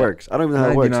how that works. I don't even know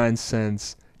how it works. 99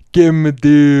 cents. Give him a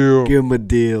deal. Give him a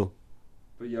deal.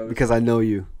 But yo, because I know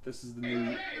you. This is the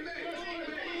new...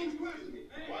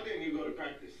 Why didn't you go to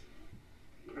practice?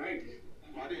 Practice?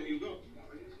 Why didn't you go?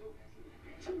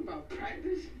 Talking about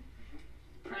practice?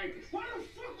 Practice. Why the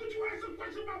fuck would you ask a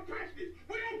question about practice?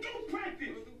 We don't do practice.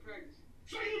 We don't do practice.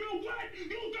 So you know what? You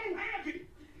don't have it.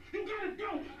 You gotta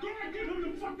go. Go and get him the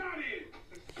fuck out of here.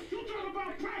 You talk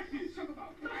about practice. Talk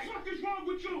about practice. What the fuck is wrong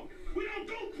with you? We don't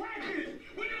do practice.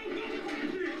 We don't do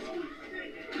practice.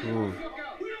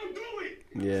 We don't do it.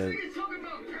 Yeah. Talking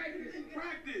about practice.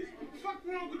 Practice. Fuck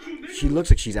wrong with you, nigga? She looks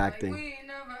like she's acting.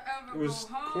 It was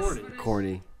corny.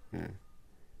 Corny. Yeah.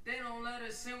 They don't let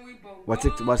us in, we both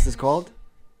What's this called?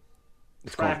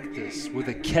 It's Practice with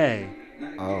a K.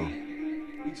 Oh.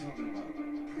 We talking about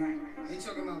practice. We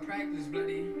talking about practice,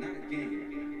 bloody. Not a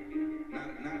game.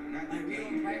 Not like we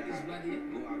don't practice, bloody.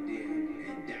 Go out there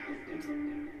and die.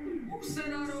 Who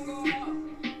said I don't go hard?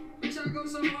 Bitch, I go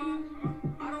so hard.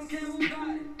 I don't care who got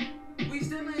it. We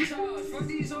still in charge. Fuck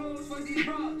these hoes, fuck these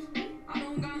bras. I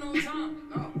don't got no time.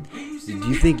 No. Do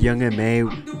you think Young M.A.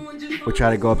 would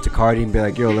try to go up to Cardi and be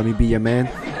like, yo, let me be your man?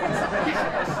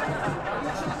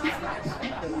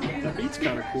 That beat's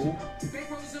kind of cool.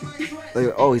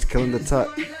 Like, oh, he's killing the tut.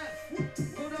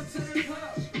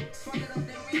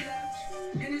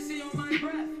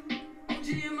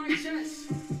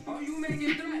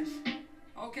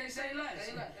 Okay, say less.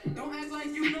 Don't act like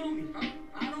you know me.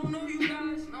 I don't know you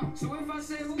guys. No. So if I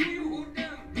say who you, who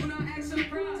them, do not act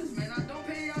surprised. Man, I don't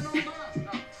pay y'all no mind.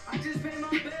 No. I just pay my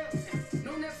bills.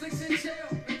 No Netflix and chill,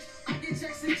 bitch. I get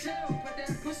checks and chill. Put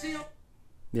that pussy on.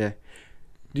 Yeah.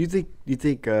 Do you think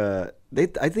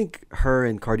I think her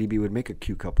and Cardi B would make a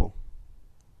cute couple?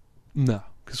 No,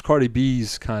 because Cardi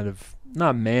B's kind of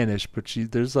not mannish, but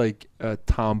there's like a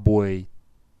tomboy.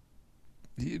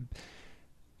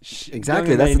 Exactly,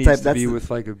 Young that's M.A. the type. needs to That's be the, with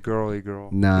like a girly girl.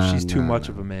 Nah, she's too nah, much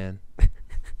nah. of a man.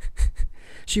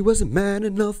 She wasn't man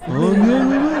enough for me.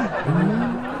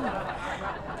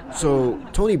 So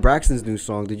Tony Braxton's new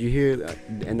song. Did you hear that,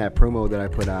 in that promo that I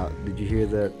put out? Did you hear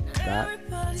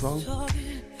that song?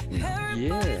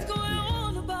 Yeah.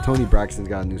 Tony Braxton's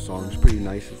got a new song. It's pretty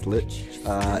nice. It's lit.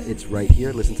 It's right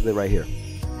here. Listen to it right here.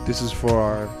 This is for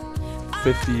our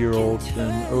 50-year-old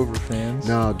and over fans.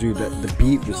 No, dude, the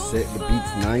beat was sick. The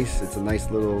beat's nice. It's a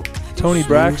nice little. Tony smooth-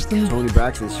 Braxton? Tony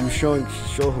Braxton. She was showing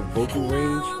her vocal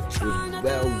range. It was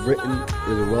well written. It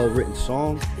was a well written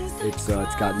song. It's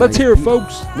got. Let's nice hear it, beat.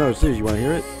 folks. No, seriously, you want to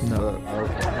hear it? No.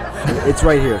 Okay. It's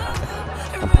right here.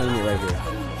 I'm playing it right here.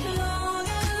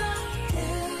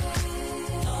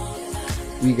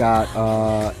 We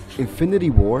got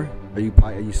Infinity War. Are you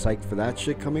psyched for that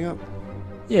shit coming up?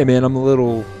 Yeah, man,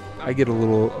 I get a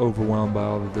little overwhelmed by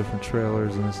all the different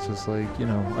trailers, and it's just like,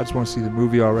 I just want to see the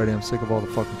movie already. I'm sick of all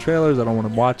the fucking trailers. I don't want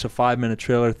to watch a 5-minute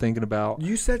trailer thinking about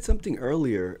You said something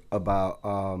earlier about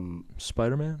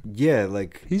Spider-Man. yeah,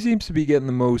 like He seems to be getting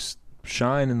the most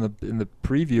shine in the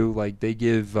preview. Like they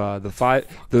give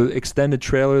the extended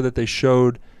trailer that they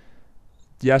showed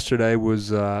yesterday was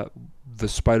the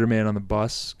Spider-Man on the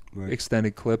bus Right.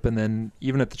 extended clip, and then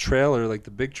even at the trailer, like the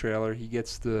big trailer, he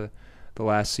gets the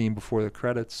last scene before the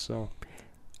credits. So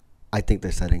I think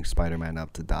they're setting Spider-Man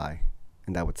up to die,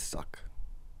 and that would suck.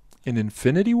 in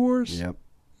Infinity Wars, Yep.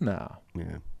 no.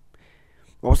 Yeah.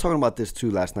 I was talking about this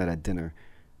too last night at dinner.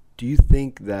 Do you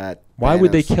think that Why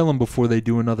would they Thanos- kill him before they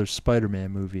do another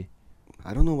Spider-Man movie?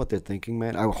 I don't know what they're thinking,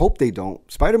 man. I hope they don't.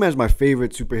 Spider-Man is my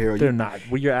favorite superhero. They're not.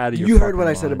 Well, you're out of your. You heard what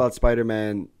I fucking said mind. about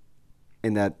Spider-Man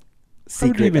in that I would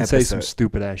secret even episode. say some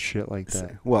stupid ass shit like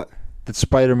that. What? That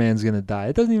Spider-Man's gonna die.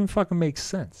 It doesn't even fucking make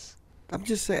sense. I'm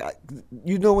just saying.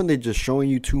 You know when they're just showing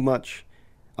you too much,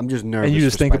 I'm just nervous. And you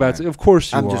just for think about it. Spider-Man. Of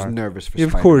course you I'm are. just nervous for Yeah,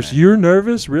 of Spider-Man. course. You're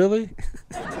nervous? Really?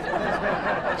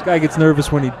 This guy gets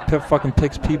nervous when he fucking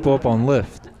picks people up on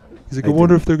Lyft. He's like, I I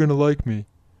wonder do. if they're going to like me.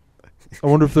 I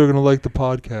wonder if they're going to like the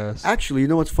podcast. Actually, you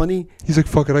know what's funny? He's like,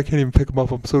 fuck it, I can't even pick him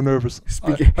up. I'm so nervous.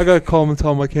 Speaking- I got to call him and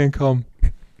tell him I can't come.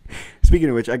 Speaking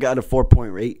of which, I got a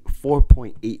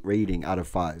 4.8 rating out of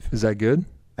 5. Is that good?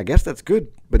 I guess that's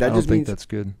good, but I that don't just think means that's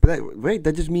good. But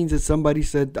that just means that somebody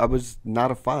said I was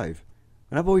not a 5,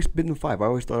 and I've always been a 5. I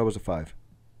always thought I was a 5.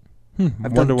 I I've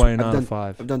wonder done why tw- you're not I've a done-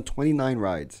 5. I've done 29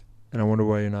 rides. And I wonder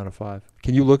why you're not a 5.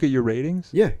 Can you look at your ratings?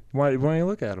 Yeah, Why don't you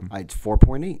look at them? it's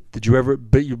 4.8. Did you ever?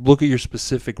 But you look at your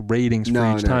specific ratings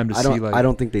for each time to I see don't. like I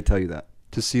don't think they tell you that.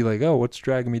 to see like, oh, what's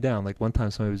dragging me down? Like one time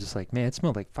somebody was just like, man, it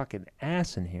smelled like fucking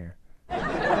ass in here. No,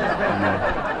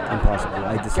 impossible.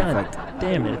 I disinfect. God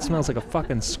damn it, it smells like a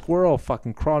fucking squirrel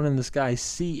fucking crawled in this guy's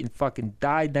seat and fucking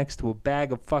died next to a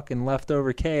bag of fucking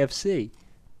leftover KFC.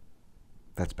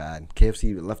 That's bad.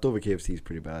 Leftover KFC is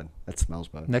pretty bad. That smells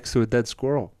bad. Next to a dead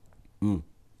squirrel. We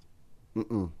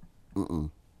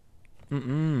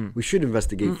should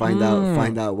investigate. Find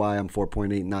out why I'm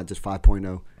 4.8, not just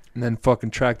 5.0. And then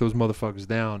fucking track those motherfuckers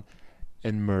down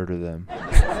and murder them.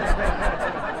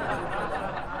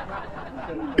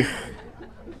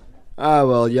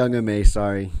 Well, Young M.A.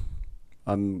 Sorry.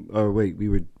 Oh wait,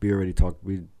 we already talked.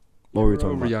 What were we talking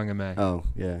Over about? Young M.A. Oh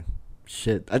yeah.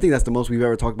 Shit. I think that's the most we've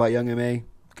ever talked about Young M.A.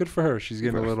 Good for her. She's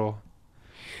getting a little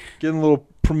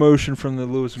promotion from the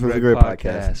Lewis and From the Greg Greg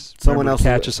podcast. podcast. Someone Remember, else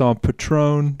catch us on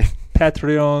Patreon,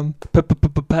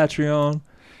 Patreon.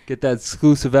 Get that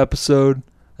exclusive episode.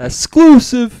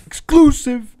 Exclusive.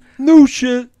 New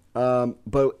shit.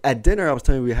 But at dinner, I was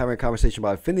telling you we were having a conversation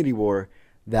about Infinity War.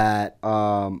 That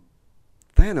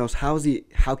Thanos,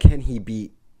 how can he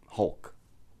beat Hulk?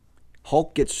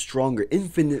 Hulk gets stronger,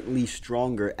 infinitely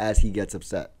stronger as he gets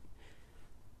upset.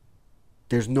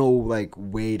 There's no like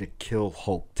way to kill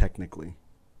Hulk technically.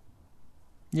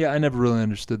 Yeah, I never really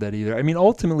understood that either. I mean,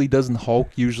 ultimately, doesn't Hulk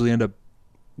usually end up?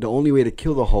 The only way to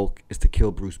kill the Hulk is to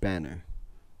kill Bruce Banner.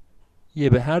 Yeah,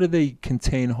 but how do they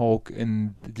contain Hulk?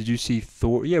 And did you see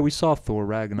Thor? Yeah, we saw Thor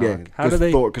Ragnarok. Yeah, How do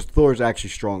they? Because Thor's actually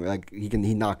strong. Like he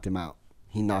knocked him out.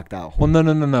 He knocked out Hulk. Well,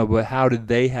 no. But how did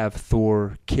they have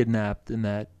Thor kidnapped in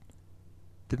that?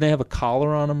 Did they have a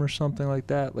collar on him or something like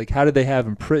that? Like, how did they have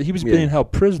him? He was Yeah. being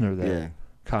held prisoner there. Yeah,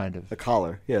 Kind of. a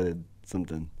collar. Yeah,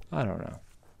 something. I don't know.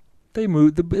 They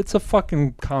moved. It's a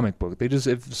fucking comic book. They just,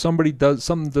 if somebing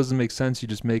doesn't make sense, you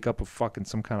just make up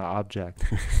some kind of object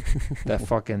that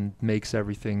fucking makes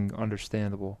everything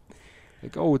understandable.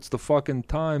 Like, oh, it's the fucking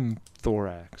time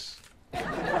thorax.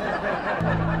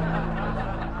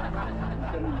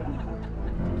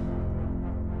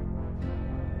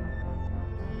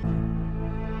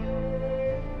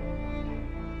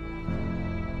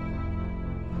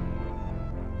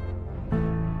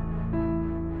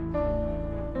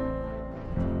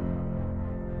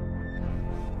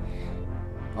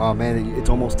 Oh man, it's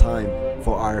almost time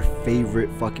for our favorite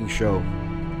fucking show.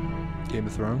 Game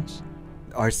of Thrones?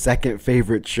 Our second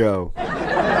favorite show.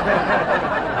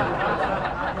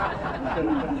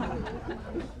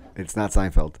 It's not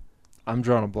Seinfeld. I'm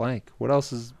drawing a blank. What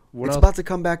else is... It's about to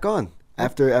come back on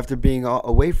after being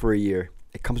away for a year.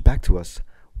 It comes back to us.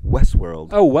 Westworld.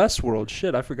 Oh, Westworld.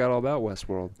 Shit, I forgot all about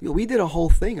Westworld. We did a whole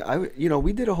thing.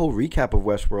 We did a whole recap of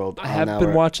Westworld. I haven't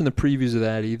been watching the previews of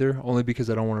that either, only because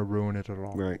I don't want to ruin it at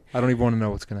all. Right. I don't even want to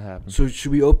know what's going to happen. So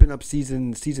should we open up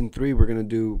season 3? We want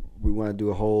to do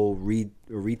a whole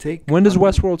retake. When does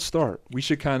Westworld start? We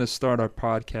should kind of start our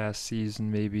podcast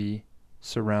season maybe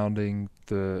surrounding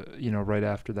the, right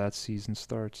after that season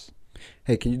starts.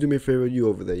 Hey, can you do me a favor? You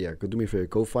over there? Yeah, go do me a favor.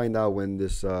 Go find out when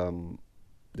this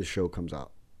show comes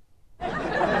out. Should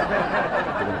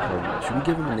we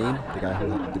give him a name?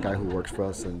 The guy who works for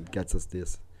us and gets us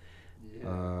this.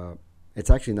 Yeah. It's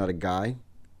actually not a guy.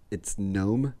 It's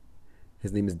Gnome.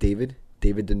 His name is David.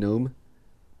 David the Gnome.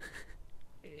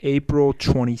 April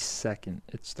 22nd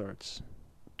it starts.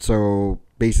 So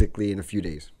basically in a few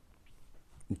days.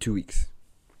 In 2 weeks.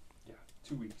 Yeah,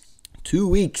 2 weeks. 2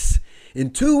 weeks. In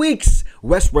 2 weeks,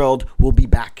 Westworld will be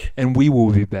back. And we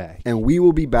will be back. And we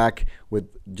will be back with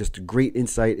just a great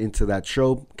insight into that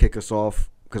show. Kick us off.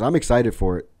 Because I'm excited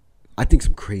for it. I think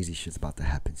some crazy shit's about to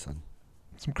happen, son.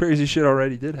 Some crazy shit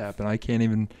already did happen. I can't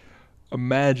even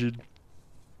imagine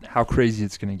how crazy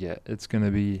it's going to get. It's going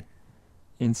to be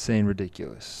insane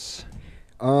ridiculous.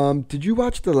 Did you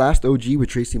watch The Last OG with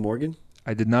Tracy Morgan?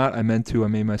 I did not. I meant to. I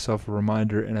made myself a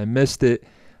reminder, and I missed it.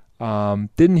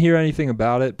 Didn't hear anything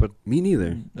about it, but... Me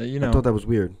neither. I thought that was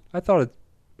weird.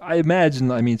 I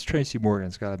imagine, it's Tracy Morgan.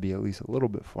 It's got to be at least a little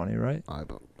bit funny, right?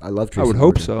 I love Tracy I would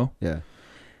hope Morgan. so. Yeah.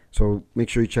 So make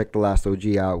sure you check The Last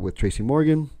OG out with Tracy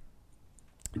Morgan.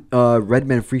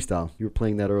 Redman Freestyle. You were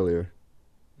playing that earlier.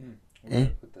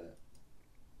 Put that.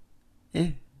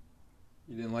 Eh.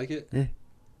 You didn't like it? Eh.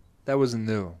 That wasn't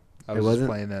new. I It was wasn't? just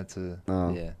playing that to.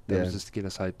 Oh, That yeah. was just to get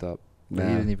us hyped up. But he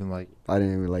Nah. didn't even like it. I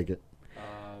didn't even like it.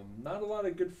 Not a lot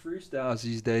of good freestyles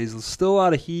these days. There's still a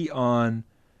lot of heat on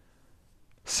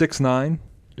 6ix9ine.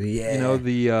 Yeah. You know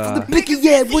the. Blicky,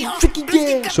 yeah. What tricky,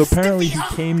 yeah. So apparently he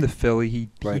came to Philly. He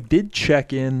Right. did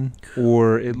check in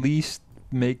or at least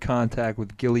make contact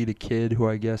with Gilly the Kid, who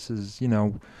I guess is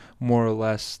more or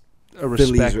less a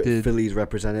respected Phillies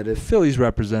representative. Phillies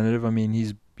representative. I mean,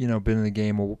 he's been in the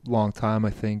game a long time. I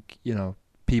think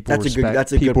people That's a good- respect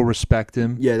that's a good- people respect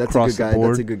him. Yeah, that's a across good guy. the board.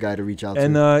 That's a good guy to reach out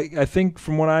And to. I think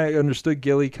from what I understood,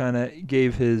 Gilly kind of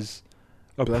gave his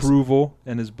Blessing? approval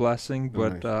and his blessing, Oh,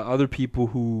 but nice. other people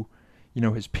who,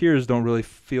 his peers don't really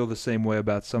feel the same way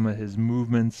about some of his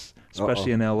movements,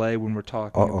 especially in LA when we're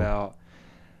talking about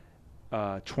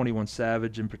 21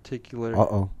 Savage in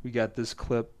particular. We got this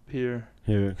clip here.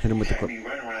 Here, hit him with the Can't clip. be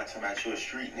running around talking about you a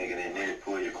street nigga, then nigga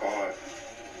pull your card,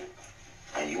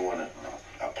 and you wanna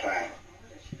apply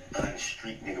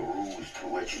un-street nigga rules to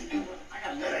what you do.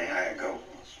 That ain't how it go.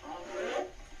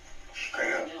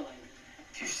 Straight up.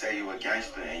 If you say you a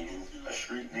gangster and you a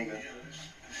street nigga,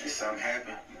 if something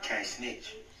happen, you can't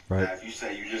snitch. Right. Now, if you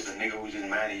say you just a nigga who just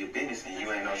minding your business and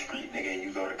you ain't no street nigga and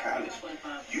you go to college,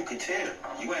 you can tell.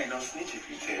 You ain't no snitch if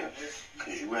you tell,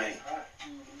 cause you ain't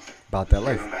About that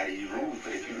life. living by these rules.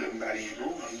 But if you living by these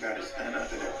rules, you gotta stand up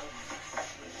to that.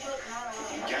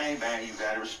 If you gang bang, you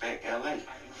gotta respect LA.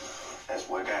 That's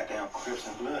where goddamn Crips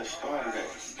and Blood started at.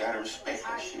 You gotta respect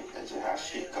that shit. That's just how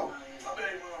shit go.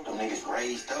 Them niggas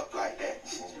raised up like that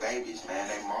since babies, man.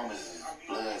 They mamas is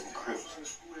Bloods and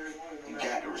Crips. You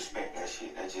got to respect that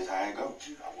shit. That's just how it goes.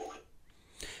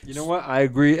 You know what? I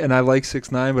agree, and I like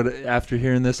 6ix9ine, but after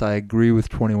hearing this, I agree with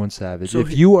 21 Savage. So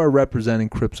if you are representing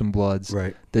Crips and Bloods,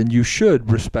 Right. then you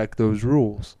should respect those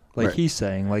rules. Like Right. he's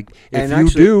saying. Like, if And you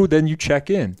actually- do, then you check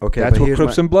in. Okay, That's but what here's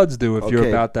Crips my- and Bloods do if you're Okay.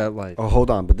 about that life. Oh, hold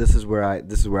on, but this is where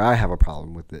I have a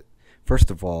problem with it. First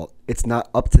of all, it's not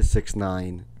up to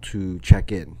 6ix9ine to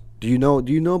check in. Do you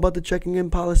know about the checking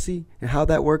in policy and how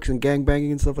that works and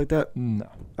gangbanging and stuff like that? No.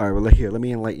 All right, well, let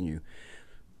me enlighten you.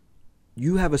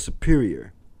 You have a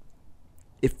superior.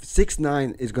 If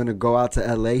 6ix9ine is going to go out to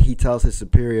LA, he tells his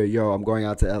superior, "Yo, I'm going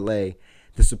out to LA."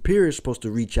 The superior is supposed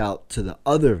to reach out to the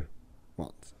other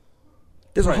ones.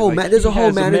 There's Right, a whole like there's a he whole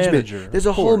has a management. manager, There's a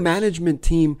of whole course. management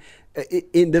team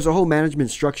there's a whole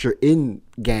management structure in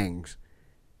gangs.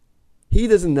 He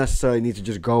doesn't necessarily need to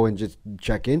just go and just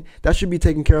check in. That should be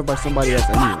taken care of by somebody else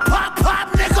anyway. Pop, pop,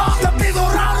 nigga. The big ol'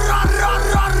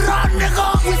 run,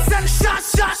 nigga. We send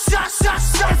shots,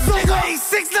 nigga.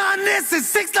 6ix9ine this and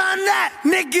 6ix9ine that.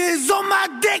 Niggas on my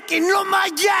dick and on my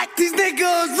yak. These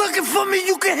niggas looking for me,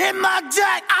 you can hit my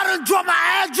jack. I done drop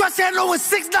my address and know it's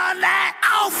 6ix9ine that.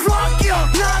 I'll flunk you.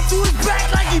 Not to his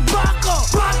back like he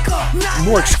Baka.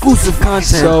 More exclusive content.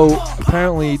 So,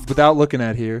 apparently, without looking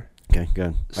at here, Okay,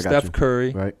 good. I got Steph you.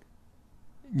 Curry, Right,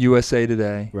 USA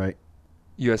Today, right.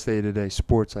 USA Today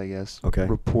Sports, I guess, Okay.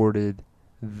 reported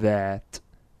that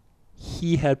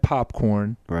he had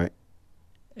popcorn Right.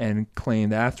 and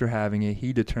claimed after having it,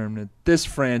 he determined this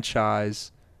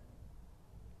franchise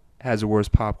has the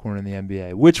worst popcorn in the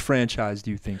NBA. Which franchise do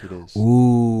you think it is?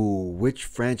 Ooh, which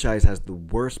franchise has the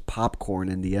worst popcorn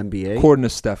in the NBA? According to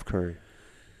Steph Curry.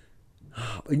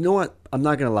 You know what? I'm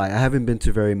not gonna lie. I haven't been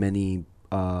to very many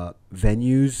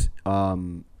venues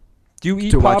Do you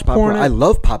eat to watch popcorn? I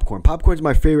love popcorn. Popcorn's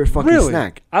my favorite fucking Really?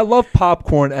 snack. I love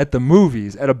popcorn at the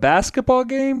movies. At a basketball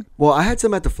game? Well, I had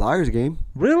some at the Flyers game.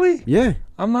 Really? Yeah,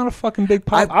 I'm not a fucking big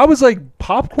I was like,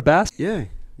 popcorn basketball.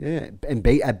 yeah. And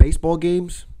at baseball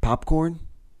games, popcorn.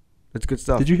 That's good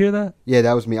stuff. Did you hear that? Yeah,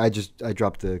 that was me. I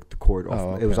dropped the cord off.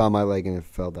 Oh, It was okay. on my leg and it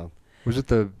fell down. Was it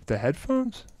the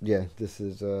headphones? Yeah, this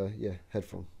is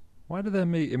headphone. Why did that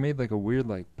make it made like a weird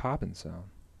like popping sound?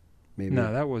 Maybe.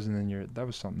 No, that wasn't in your. That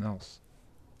was something else.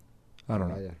 I don't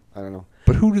know. Yeah, I don't know.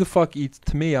 But who the fuck eats?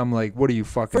 To me, I'm like, what are you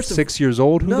fucking First of- 6 years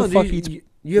old? Who no, the fuck you, eats?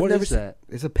 You have what never is seen- that?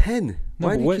 It's a pen. No,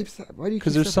 Why but do what- you keep? Why do you?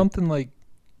 Because keep there's stuffing- something like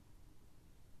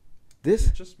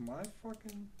This. just my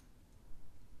fucking.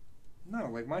 No,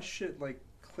 like my shit like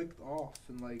clicked off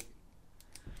and like.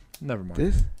 Never mind.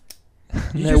 This.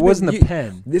 You No, it just wasn't made- a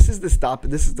pen. This is the stop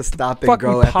and Fucking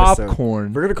go episode.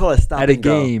 popcorn We're gonna call it stop at a and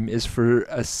go. game is for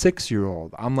a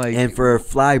 6-year-old. I'm like, And for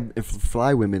fly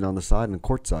women on the side and the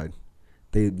court side,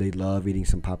 they love eating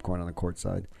some popcorn on the court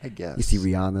side. I guess. You see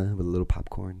Rihanna with a little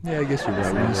popcorn. Yeah, I guess you're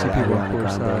right. When you see Yeah, people on Ariana court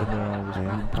Grande. side, they're all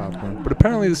was eating popcorn. But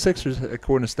apparently the Sixers,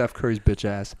 according to Steph Curry's bitch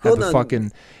ass, have Hold the on.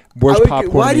 fucking worst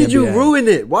popcorn. Why in the did you NBA. ruin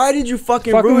it? Why did you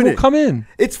fucking Fucking ruin will it? come in.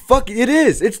 It's fucking. It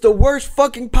is. It's the worst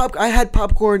fucking pop. I had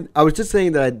popcorn. I was just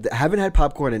saying that I haven't had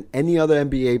popcorn in any other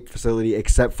NBA facility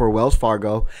except for Wells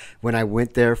Fargo when I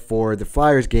went there for the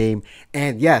Flyers game.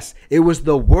 And yes, it was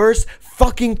the worst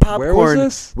fucking popcorn. Where was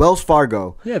this? Wells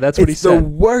Fargo. Yeah, that's what he It's the said.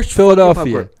 worst. Philadelphia.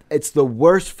 fucking popcorn. It's the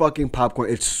worst fucking popcorn.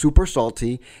 It's super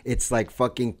salty. It's like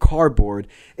fucking cardboard.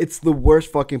 It's the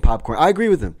worst fucking popcorn. I agree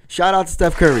with him. Shout out to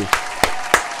Steph Curry.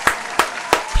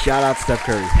 Shout out to Steph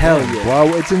Curry. Hell yeah.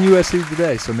 Well, it's in USC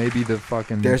today, so maybe the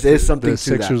fucking There's something the to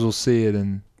that. Sixers will see it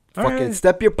and Fucking Alright.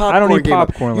 step your popcorn I don't eat game up.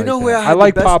 popcorn You like know that. where I had the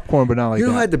like best- popcorn, but not like You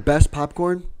know who that. had the best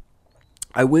popcorn?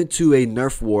 I went to a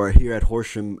Nerf war here at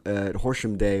Horsham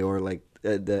Day, or like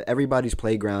the everybody's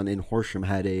playground in Horsham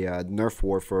had a Nerf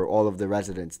war for all of the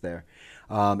residents there,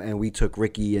 and we took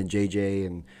Ricky and JJ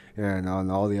and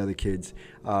all the other kids.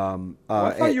 Well,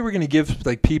 I thought you were gonna give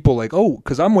like people like, oh,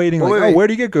 because I'm waiting like, wait. where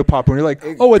do you get good popcorn? You're like,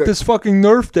 oh, at this fucking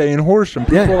Nerf day in Horsham.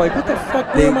 People Yeah. are like, what the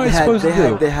fuck? What am I supposed to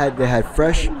do? They had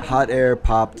fresh hot air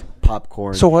popped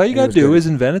popcorn. So all you and it gotta was do good. is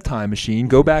invent a time machine.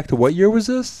 Go back to what year was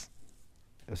this?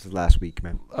 This is last week,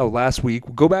 man. Oh, last week.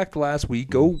 Go back to last week.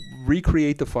 Go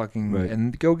recreate the fucking Right.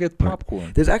 and go get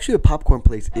popcorn. There's actually a popcorn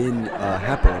place in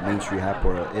Hatboro, Main Street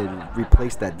Hatboro. It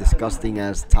replaced that disgusting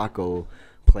ass taco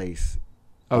place.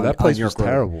 Oh, that on place York was Road.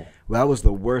 terrible. Well, that was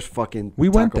the worst fucking. We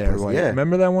went taco there. place. Like, Yeah,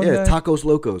 remember that one Yeah, day? Tacos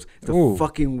Locos. It's the Ooh.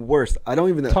 fucking worst. I don't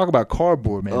even know. Talk about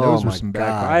cardboard, man. Oh Those were my some God.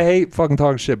 bad. I hate fucking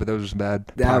talking shit, but those were some bad.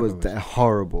 That was tacos.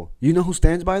 horrible. You know who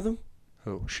stands by them?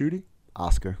 Oh, Shooty?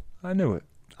 Oscar. I knew it.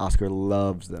 Oscar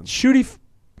loves them. Shooty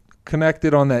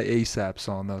connected on that ASAP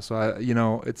song though, so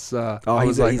it's. Oh, I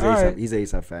was like, he's all ASAP. right. He's an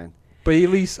ASAP fan. But at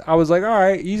least I was like, all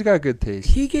right, he's got good taste.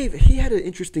 He had an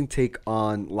interesting take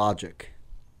on Logic.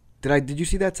 Did you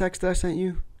see that text that I sent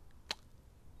you?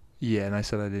 Yeah, and I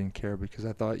said I didn't care because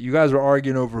I thought you guys were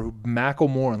arguing over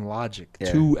Macklemore and Logic,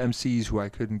 Yeah. two MCs who I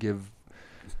couldn't give.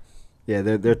 Yeah,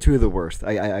 they're two of the worst.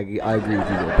 I agree with you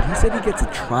there. But he said he gets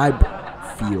a Tribe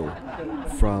feel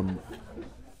from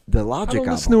the I Logic don't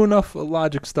album. listen to enough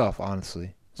Logic stuff,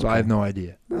 honestly, so I Okay. have no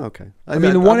idea. Oh, okay. I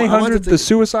mean, the I wanted 1-800, to- the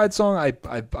Suicide song, I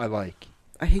like.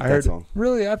 I hate I that heard song.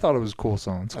 Really, I thought it was a cool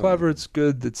song. It's Oh. clever. It's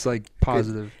good. It's like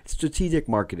positive. It's strategic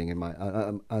marketing in my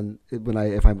when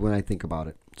I think about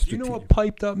it. Do you know what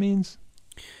piped up means?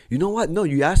 You know what? No,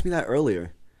 you asked me that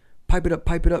earlier. Pipe it up,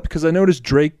 pipe it up. Because I noticed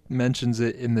Drake mentions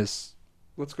it in this.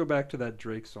 Let's go back to that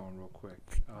Drake song real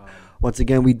quick. Once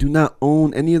again, we do not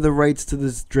own any of the rights to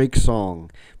this Drake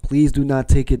song. Please do not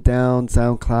take it down,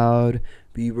 SoundCloud.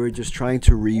 We were just trying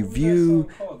to review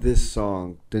this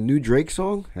song. The new Drake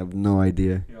song? I have no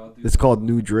idea. It's called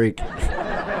New Drake.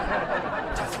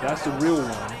 That's the real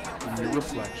one in your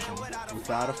reflection,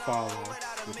 without a follow,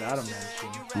 without a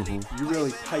mention. You're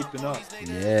really piping up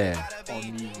Yeah. on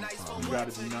these. You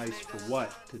gotta be nice for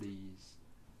what to these?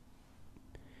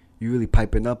 You really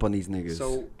piping up on these niggas.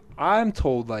 So I'm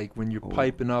told like when you're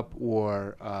piping up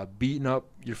or beating up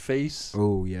your face,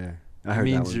 Oh, yeah. I it heard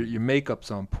that means one. your makeup's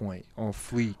on point, on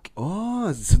fleek.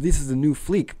 Oh, so this is the new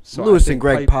Fleek. So I Lewis and think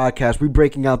Greg podcast. We're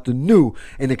breaking out the new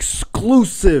and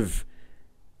exclusive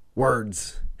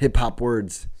words, hip hop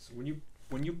words. So when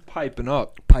you piping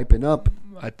up, Piping up.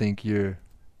 I think you're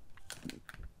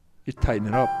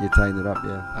tightening up. You tighten it up,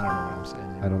 yeah. I don't know what I'm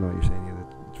saying. I don't know what you're saying either.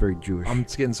 It's very Jewish. I'm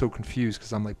just getting so confused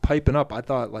because I'm like piping up. I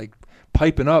thought like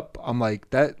piping up. I'm like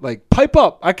that. Like pipe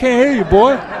up. I can't hear you,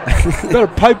 boy. You better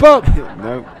pipe up.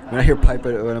 No, when I hear pipe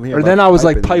it, when I'm here. Or then I was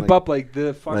like pipe up like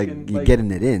the fucking. Like you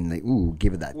getting it in. Like, ooh,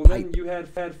 give it that Well, pipe. then you had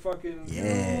fucking.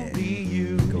 Yeah.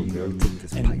 You Go, girl, take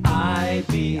this pipe. I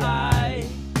be I,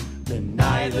 then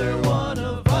neither one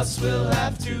of us will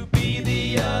have to be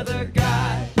the other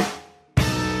guy.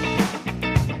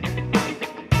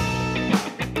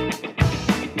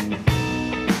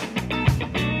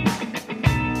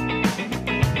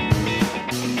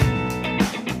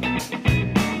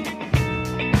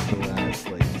 Glass,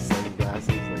 like sunglasses,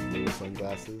 like new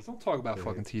sunglasses. Don't talk about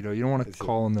fucking Tito. You don't want to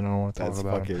call him, then I don't want to talk That's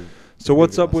about him. fucking. So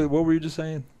what's up awesome. with what were you just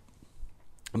saying?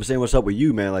 I'm saying, what's up with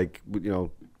you, man? Like, you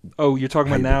know, Oh, you're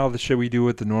talking How about you now the shit we do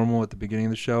at the normal at the beginning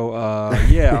of the show.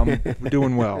 Yeah, we're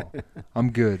doing well.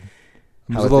 I'm good.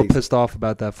 I How was a are little things? pissed off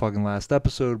about that fucking last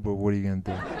episode, but what are you gonna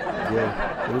do?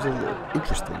 yeah, it was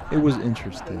interesting. It was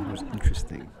interesting. It was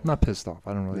interesting. I'm not pissed off.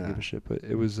 I don't really Nah. give a shit, but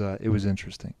it was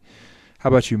interesting. How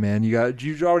about you, man? You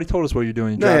already told us what you're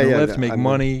doing. You're driving Lyft, making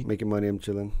money, Making money. I'm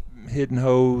chilling. hitting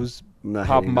hoes, I'm not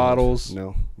popping hitting those. bottles, No.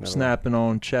 Not at all. snapping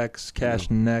on checks,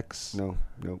 cashing necks, No,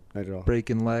 not at all.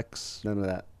 breaking lex. None of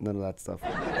that. None of that stuff.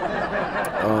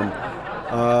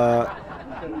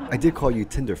 I did call you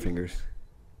Tinder fingers.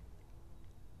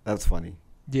 That's funny.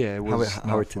 Yeah, it was How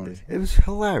not are funny. Tinder? It was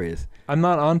hilarious. I'm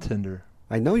not on Tinder.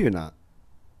 I know you're not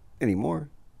anymore.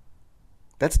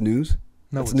 That's news.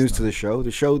 No, That's it's news not. to the show.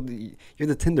 The show, you're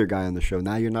the Tinder guy on the show.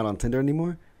 Now you're not on Tinder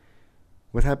anymore.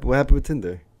 What happened? What happened with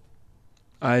Tinder?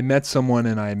 I met someone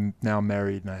and I'm now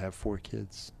married and I have 4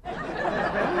 kids. Oh,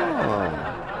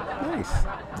 nice.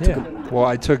 Yeah.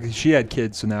 Well, she had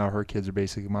kids, so now her kids are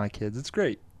basically my kids. It's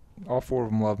great. All 4 of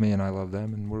them love me and I love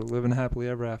them, and we're living happily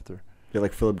ever after. You're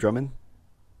like Philip Drummond.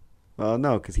 Well,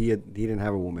 no, because he didn't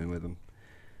have a woman with him.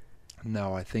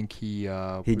 No, I think he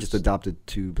Just adopted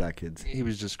 2 black kids. He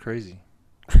was just crazy.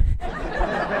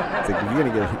 It's like if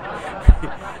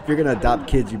you're gonna adopt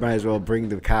kids, you might as well bring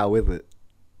the cow with it.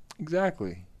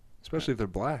 Exactly. Especially if they're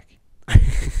black.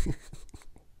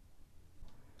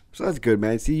 So that's good,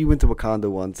 man. See, you went to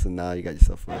Wakanda once, and now you got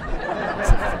yourself a family.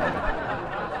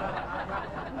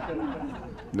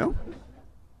 No?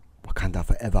 Wakanda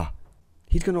forever.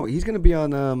 He's gonna be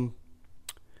on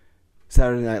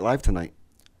Saturday Night Live tonight.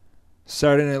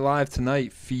 Saturday Night Live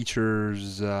tonight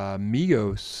features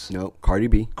Migos. No, Cardi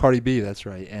B. Cardi B, that's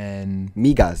right. And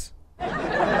Migas.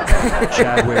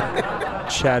 Chadwick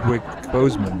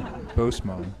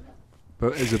Boseman.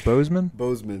 Is it Boseman?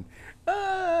 Bozeman.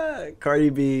 Cardi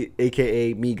B,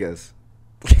 a.k.a. Migas.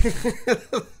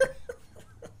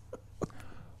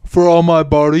 For all my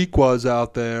Bariquas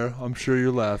out there, I'm sure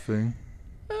you're laughing.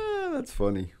 That's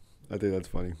funny. I think that's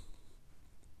funny.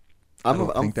 I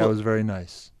think that was very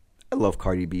nice. I love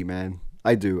Cardi B, man.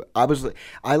 I do. I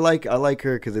like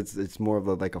her because it's more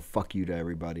of like a fuck you to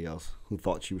everybody else who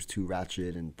thought she was too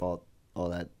ratchet and thought all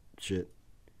that shit.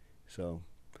 So,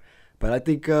 but I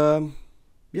think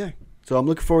yeah. So I'm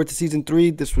looking forward to season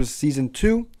 3. This was season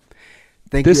 2.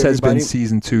 This has been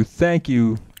season 2. Thank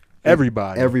you,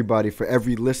 everybody. Everybody for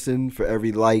every listen, for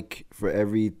every like, for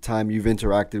every time you've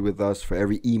interacted with us, for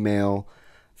every email,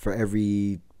 for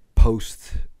every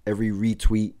post, every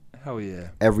retweet. Hell yeah.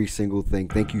 Every single thing.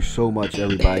 Thank you so much,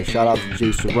 everybody. Shout out to Jay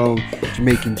Cerrone,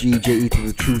 Jamaican G, J.E. to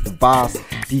the Truth Boss,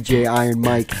 DJ Iron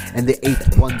Mike, and the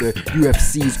 8th Wonder,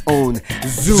 UFC's own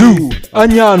Zoo.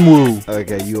 Anyanwu.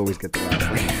 Okay, you always get the last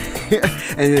one.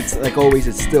 And it's like always,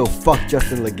 it's still fuck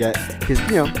Justin Leggett, because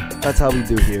that's how we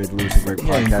do here at the Lewis and Greg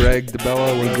podcast. And Greg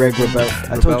DeBello. And Greg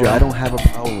Rebello. I told you I don't have a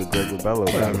problem with Greg Rebello.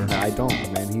 Whatever. I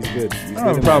don't, man. He's good. I don't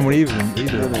have a problem with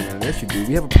either. No. Yes, you do.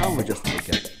 We have a problem with Justin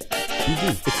Leggett. You do.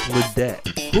 It's Ledet.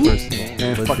 Who?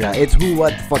 Man, fuck that. It's who,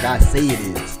 what the fuck I say it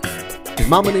is. If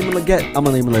mama name Leggett, I'm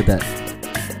gonna name it Ledet.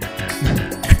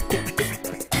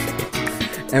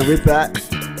 And with that,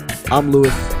 I'm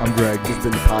Lewis. I'm Greg. This has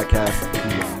been the podcast.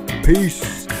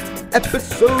 Peace.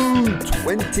 Episode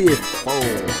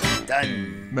 24.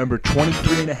 Done. Remember,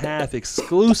 23.5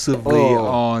 exclusively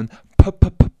on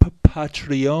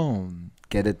Patreon.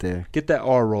 Get it there. Get that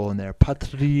R roll in there.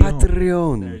 Patreon.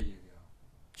 Patreon. There you go.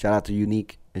 Shout out to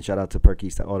Unique and shout out to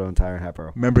Perky's Auto and Tire and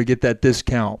Hatboro. Remember, get that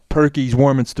discount. Perky's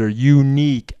Warminster.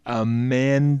 Unique.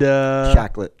 Amanda.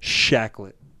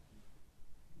 Shacklet.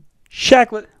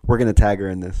 We're going to tag her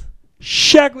in this.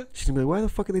 Shacklet. She's going to be like, why the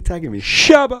fuck are they tagging me?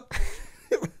 Shabba.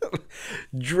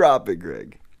 Drop it,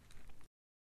 Greg.